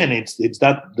 it's the end. It's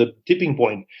that the tipping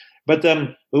point. But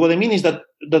what I mean is that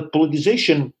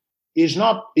politicization is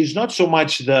not so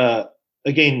much the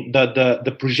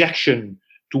projection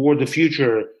toward the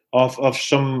future of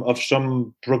some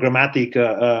programmatic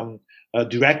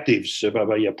directives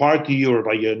by a party or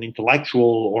by an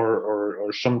intellectual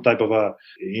or some type of a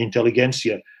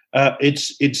intelligentsia.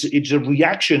 It's a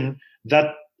reaction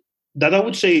that I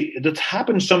would say that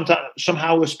happens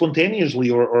somehow spontaneously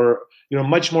or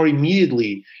much more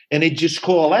immediately, and it just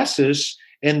coalesces,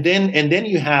 and then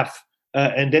you have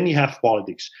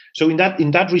politics. So in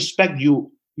that respect,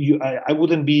 I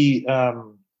wouldn't be.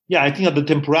 I think that the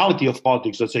temporality of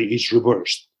politics, let's say, is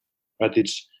reversed, but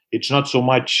it's not so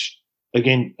much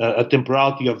again a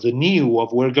temporality of the new,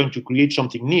 of we're going to create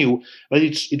something new, but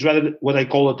it's rather what I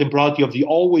call a temporality of the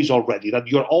always already, that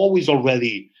you're always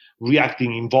already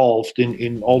reacting, involved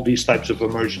in all these types of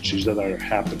emergencies that are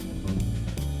happening.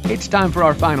 It's time for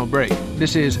our final break.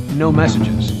 This is No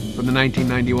Messages from the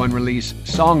 1991 release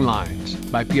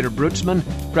Songlines by Peter Brutzmann,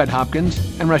 Fred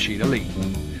Hopkins, and Rashid Ali.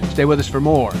 Stay with us for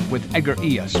more with Edgar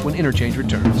Illes when Interchange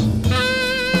returns.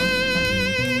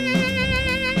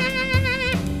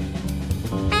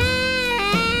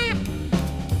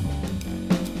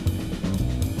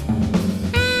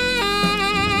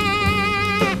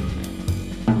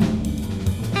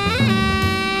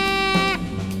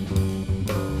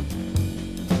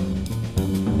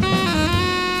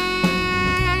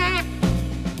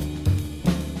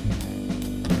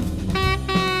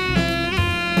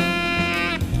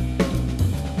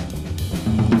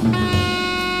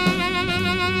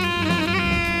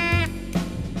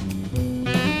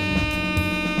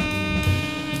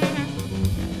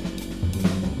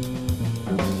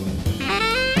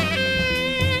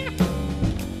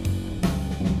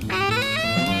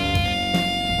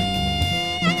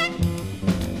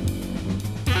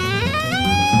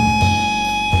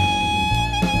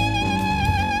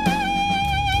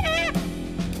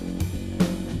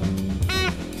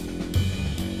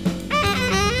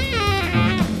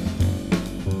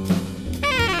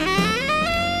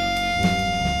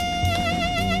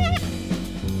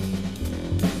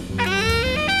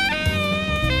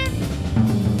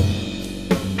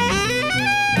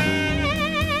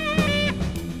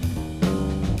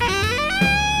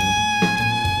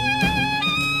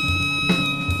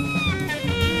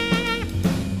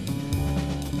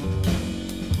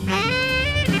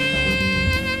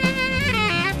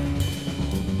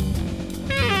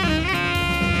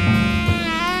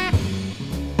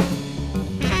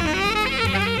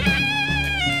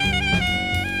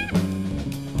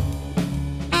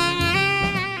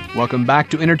 Welcome back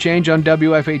to Interchange on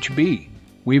WFHB.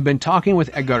 We've been talking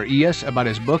with Edgar Illes about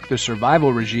his book, The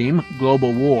Survival Regime,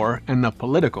 Global War, and the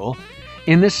Political.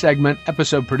 In this segment,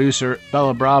 episode producer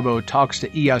Bella Bravo talks to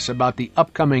Illes about the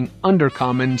upcoming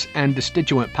Undercommons and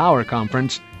Destituent Power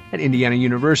Conference at Indiana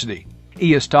University.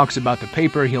 Illes talks about the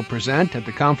paper he'll present at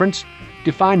the conference,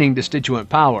 defining destituent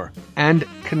power, and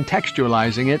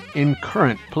contextualizing it in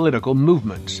current political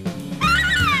movements.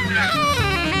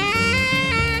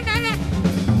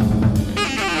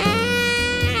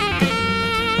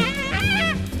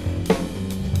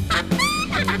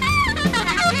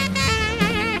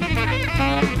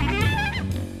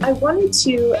 I wanted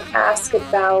to ask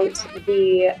about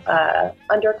the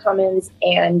Undercommons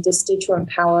and Destituent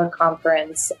Power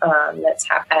Conference that's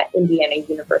happening at Indiana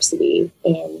University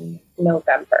in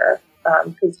November,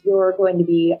 because you're going to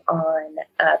be on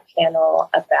a panel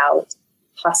about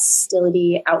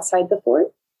hostility outside the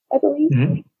fort, I believe.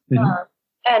 Mm-hmm. Mm-hmm.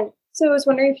 And so I was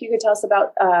wondering if you could tell us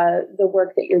about the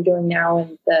work that you're doing now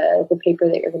and the paper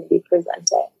that you're going to be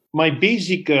presenting. My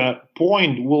basic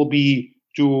point will be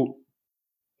to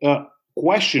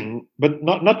question, but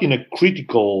not in a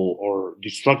critical or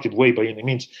destructive way by any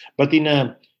means, but in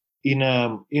an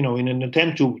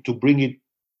attempt to bring it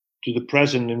to the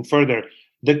present and further,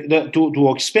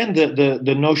 to expand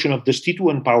the notion of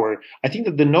destituent power. I think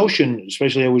that the notion,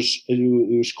 especially it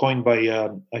was coined by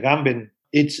Agamben,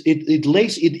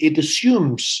 it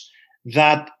assumes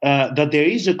that there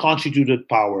is a constituted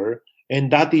power,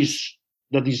 and that is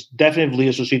definitely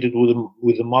associated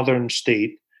with the modern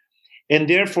state. And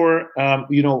therefore,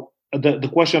 the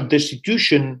question of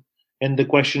destitution and the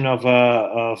question of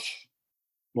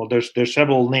there's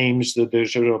several names that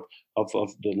there's sort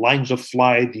of the lines of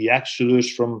flight, the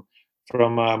exodus from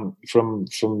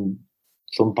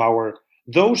power.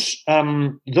 Those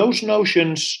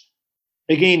notions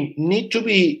again need to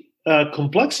be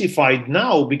complexified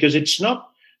now, because it's not,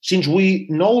 since we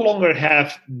no longer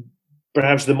have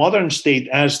perhaps the modern state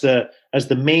as the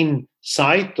main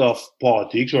site of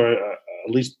politics, or at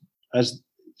least as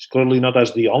it's clearly not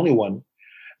as the only one.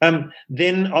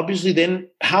 Then obviously,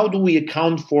 how do we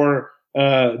account for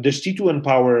destituent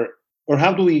power, or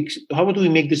how do we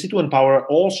make destituent power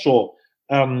also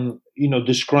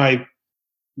describe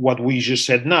what we just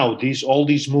said now? All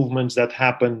these movements that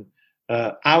happen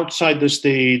outside the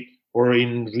state, or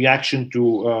in reaction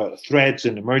to threats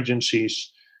and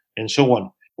emergencies, and so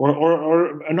on.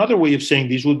 Or another way of saying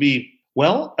this would be,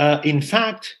 in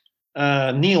fact,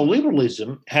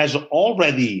 neoliberalism has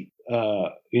already,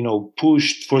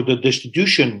 pushed for the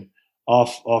destitution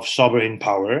of sovereign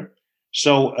power.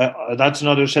 So that's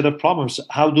another set of problems.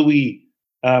 How do we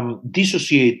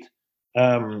dissociate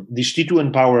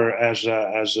destituent power as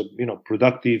a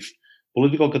productive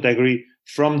political category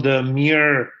from the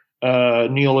mere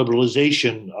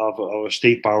neoliberalization of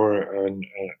state power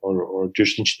or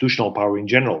just institutional power in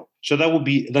general? So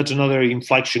that's another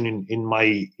inflection in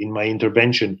my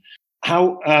intervention.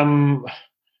 How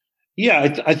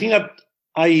Yeah, I think that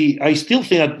I still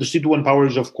think that the constituent power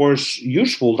is, of course,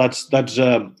 useful. That's.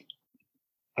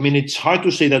 I mean, it's hard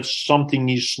to say that something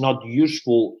is not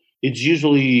useful. It's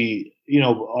usually,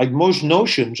 like most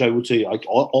notions, I would say, like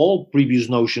all previous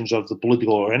notions of the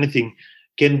political or anything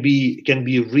can be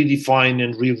redefined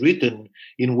and rewritten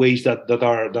in ways that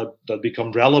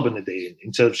become relevant today.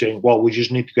 Instead of saying, well, we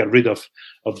just need to get rid of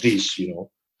this.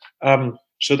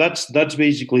 So that's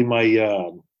basically my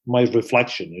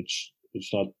reflection.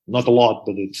 It's not a lot,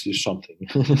 but it's something.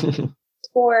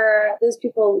 For those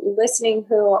people listening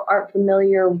who aren't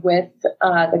familiar with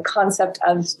the concept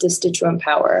of destituent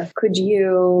power, could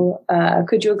you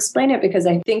explain it? Because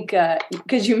I think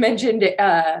because you mentioned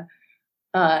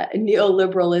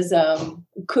neoliberalism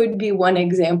could be one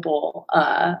example,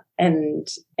 and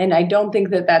I don't think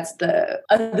that that's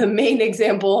the main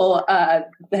example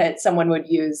that someone would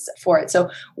use for it. So,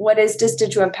 what is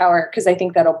destituent power? Because I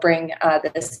think that'll bring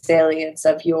the salience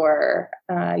of your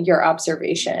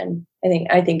observation.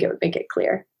 I think it would make it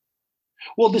clear.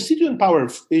 Well, the destituent power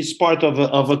is part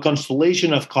of a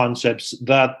constellation of concepts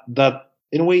that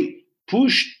in a way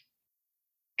push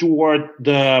toward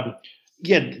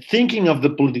thinking of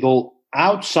the political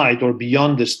outside or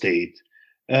beyond the state.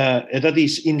 That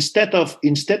is, instead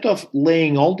of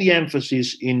laying all the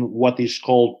emphasis in what is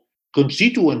called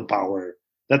constituent power,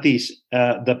 that is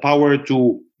the power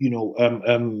to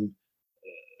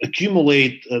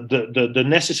accumulate the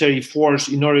necessary force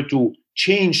in order to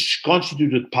change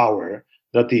constituted power.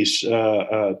 That is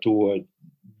to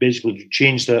basically to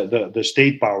change the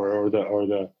state power or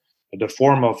the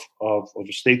form of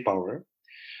state power.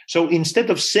 So instead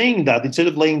of saying that, instead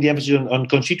of laying the emphasis on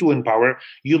constituent power,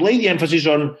 you lay the emphasis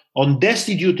on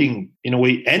destituting, in a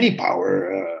way, any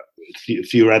power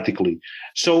theoretically.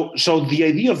 So the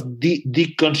idea of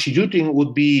deconstituting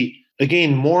would be,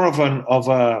 again, more of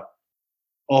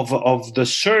the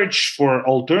search for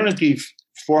alternative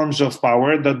forms of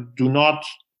power that do not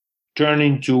turn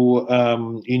into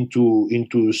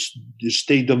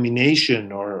state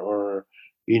domination or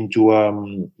into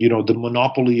the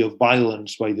monopoly of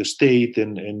violence by the state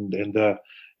and the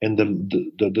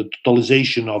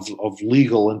totalization of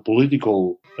legal and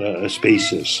political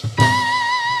spaces.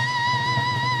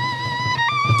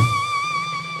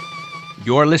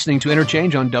 You're listening to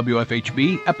Interchange on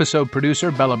WFHB. Episode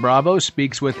producer Bella Bravo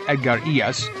speaks with Edgar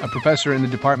Illas, a professor in the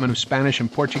Department of Spanish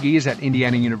and Portuguese at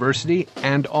Indiana University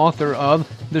and author of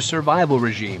The Survival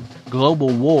Regime, Global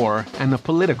War and the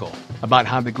Political, about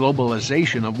how the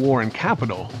globalization of war and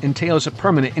capital entails a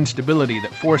permanent instability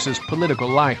that forces political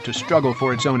life to struggle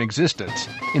for its own existence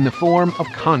in the form of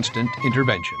constant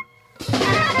intervention.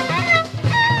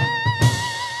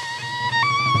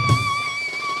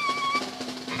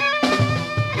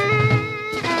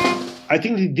 I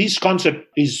think this concept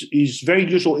is very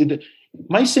useful.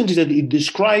 My sense is that it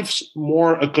describes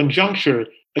more a conjuncture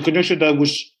that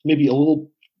was maybe a little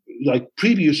like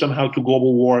previous somehow to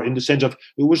global war, in the sense of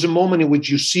it was a moment in which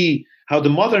you see how the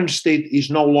modern state is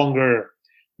no longer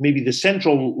maybe the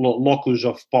central locus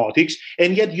of politics,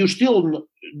 and yet you still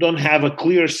don't have a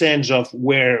clear sense of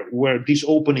where this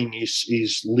opening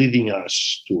is leading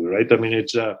us to. Right? I mean,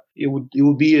 it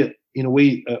would be in a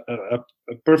way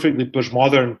a perfectly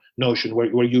postmodern notion where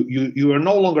you are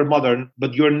no longer modern,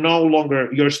 but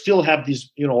you still have this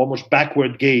almost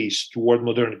backward gaze toward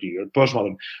modernity or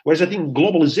postmodern. Whereas I think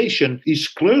globalization is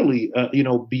clearly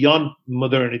beyond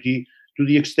modernity, to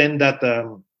the extent that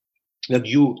that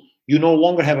you no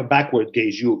longer have a backward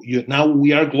gaze. You now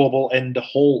we are global, and the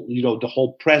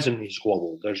whole present is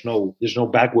global. There's no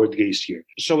backward gaze here.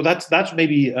 So that's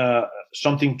maybe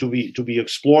something to be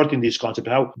explored in this concept.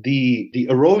 How the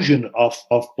erosion of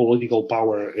political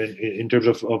power in terms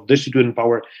of destituent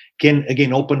power can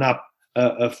again open up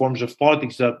forms of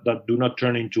politics that do not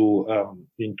turn into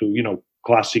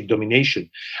classic domination.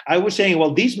 I was saying,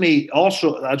 well, this may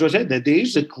also, as I said, that there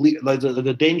is a clear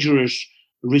the dangerous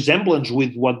resemblance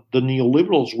with what the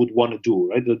neoliberals would want to do,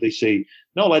 right? That they say,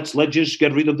 no, let's just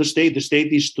get rid of the state. The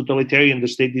state is totalitarian. The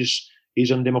state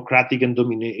is undemocratic and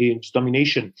it's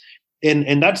domination.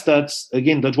 And that's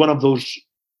one of those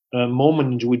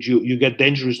moments in which you get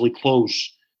dangerously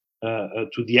close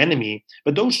to the enemy.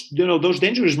 But those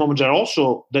dangerous moments are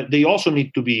also that they also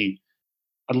need to be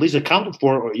at least accounted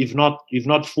for, or if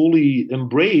not fully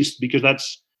embraced, because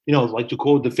that's, like to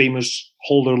quote the famous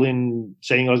Hölderlin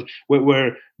saying,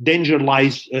 where danger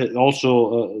lies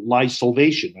lies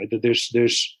salvation. Right? That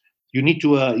there's you need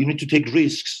to take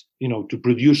risks, to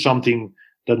produce something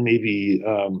that may be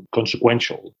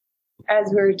consequential. As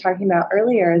we were talking about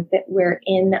earlier, that we're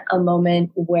in a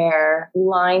moment where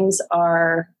lines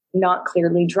are not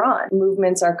clearly drawn.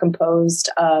 Movements are composed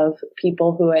of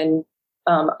people who in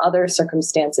other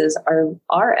circumstances are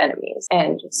our enemies.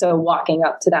 And so walking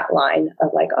up to that line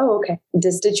of like, oh, okay,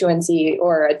 destituency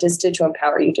or a destituent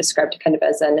power you described kind of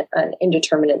as an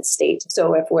indeterminate state.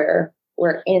 So if we're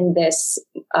in this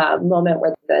moment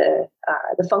where the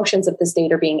functions of the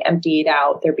state are being emptied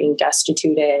out, they're being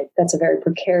destituted. That's a very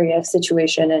precarious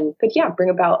situation, and could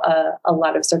bring about a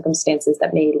lot of circumstances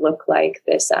that may look like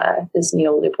this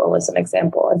neoliberalism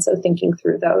example. And so thinking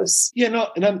through those.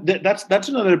 That's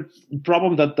another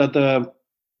problem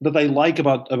that I like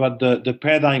about the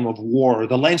paradigm of war,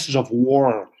 the lenses of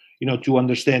war. To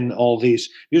understand all this,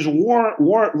 because war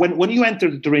when you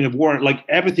enter the terrain of war, like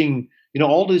everything.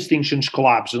 All the distinctions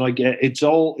collapse, and like it's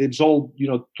all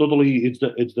totally. It's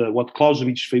the what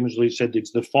Clausewitz famously said.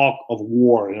 It's the fog of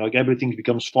war, and like everything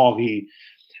becomes foggy.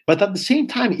 But at the same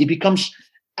time, it becomes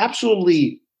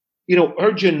absolutely,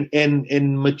 urgent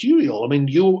and material. I mean,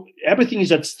 everything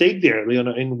is at stake there,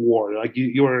 in war. Like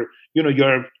you're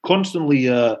constantly,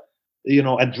 at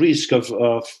risk of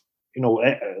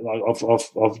like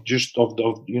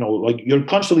you're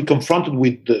constantly confronted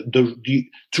with the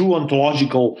true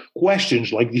ontological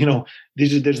questions, like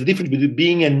there's a difference between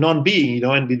being and non-being,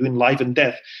 and between life and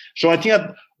death. So I think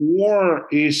that war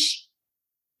is,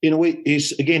 in a way,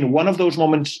 is again one of those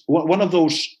moments, one of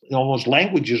those almost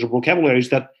languages or vocabularies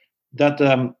that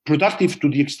productive to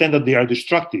the extent that they are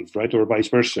destructive, right, or vice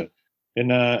versa,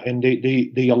 and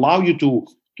they allow you to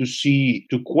see,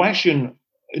 to question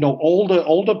all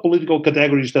the political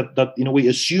categories that in a way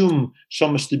assume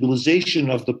some stabilization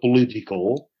of the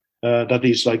political, that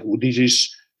is like, this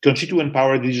is constituent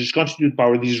power, this is constituted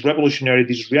power, this is revolutionary,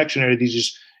 this is reactionary, this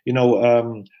is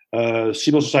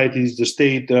civil society is the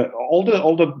state, all the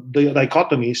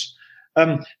dichotomies,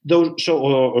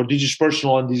 or this is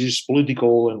personal and this is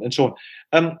political, and so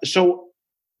on. So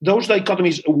those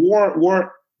dichotomies,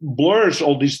 war blurs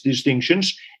all these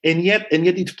distinctions, and yet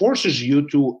it forces you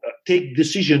to take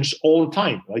decisions all the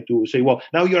time, like to say, well,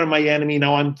 now you are my enemy,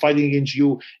 now I'm fighting against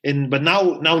you, but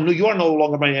now you are no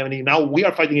longer my enemy, now we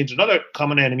are fighting against another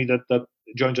common enemy that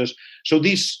joins us. So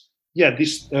this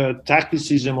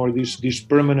tacticism, or this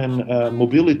permanent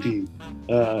mobility,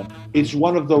 it's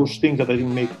one of those things that I think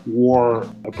make war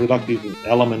a productive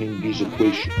element in this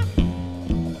equation.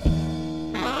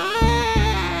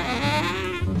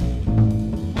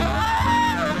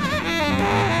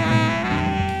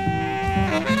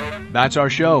 That's our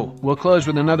show. We'll close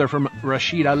with another from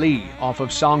Rashid Ali off of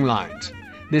Songlines.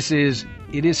 This is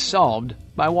It Is Solved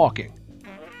by Walking.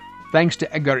 Thanks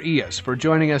to Edgar Illas for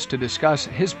joining us to discuss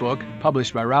his book,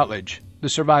 published by Routledge, The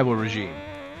Survival Regime.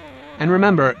 And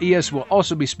remember, Illas will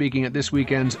also be speaking at this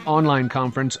weekend's online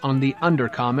conference on the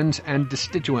Undercommons and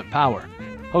Destituent Power,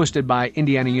 hosted by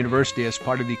Indiana University as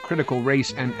part of the Critical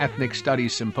Race and Ethnic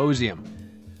Studies Symposium.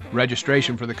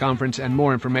 Registration for the conference and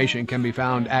more information can be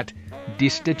found at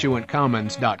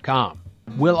destituentcommons.com.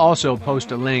 We'll also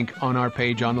post a link on our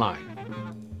page online.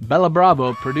 Bella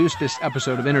Bravo produced this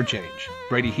episode of Interchange.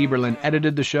 Brady Heberlin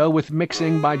edited the show with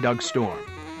mixing by Doug Storm.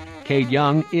 Cade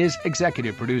Young is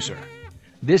executive producer.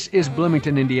 This is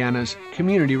Bloomington, Indiana's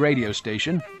community radio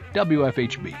station,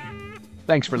 WFHB.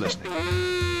 Thanks for listening.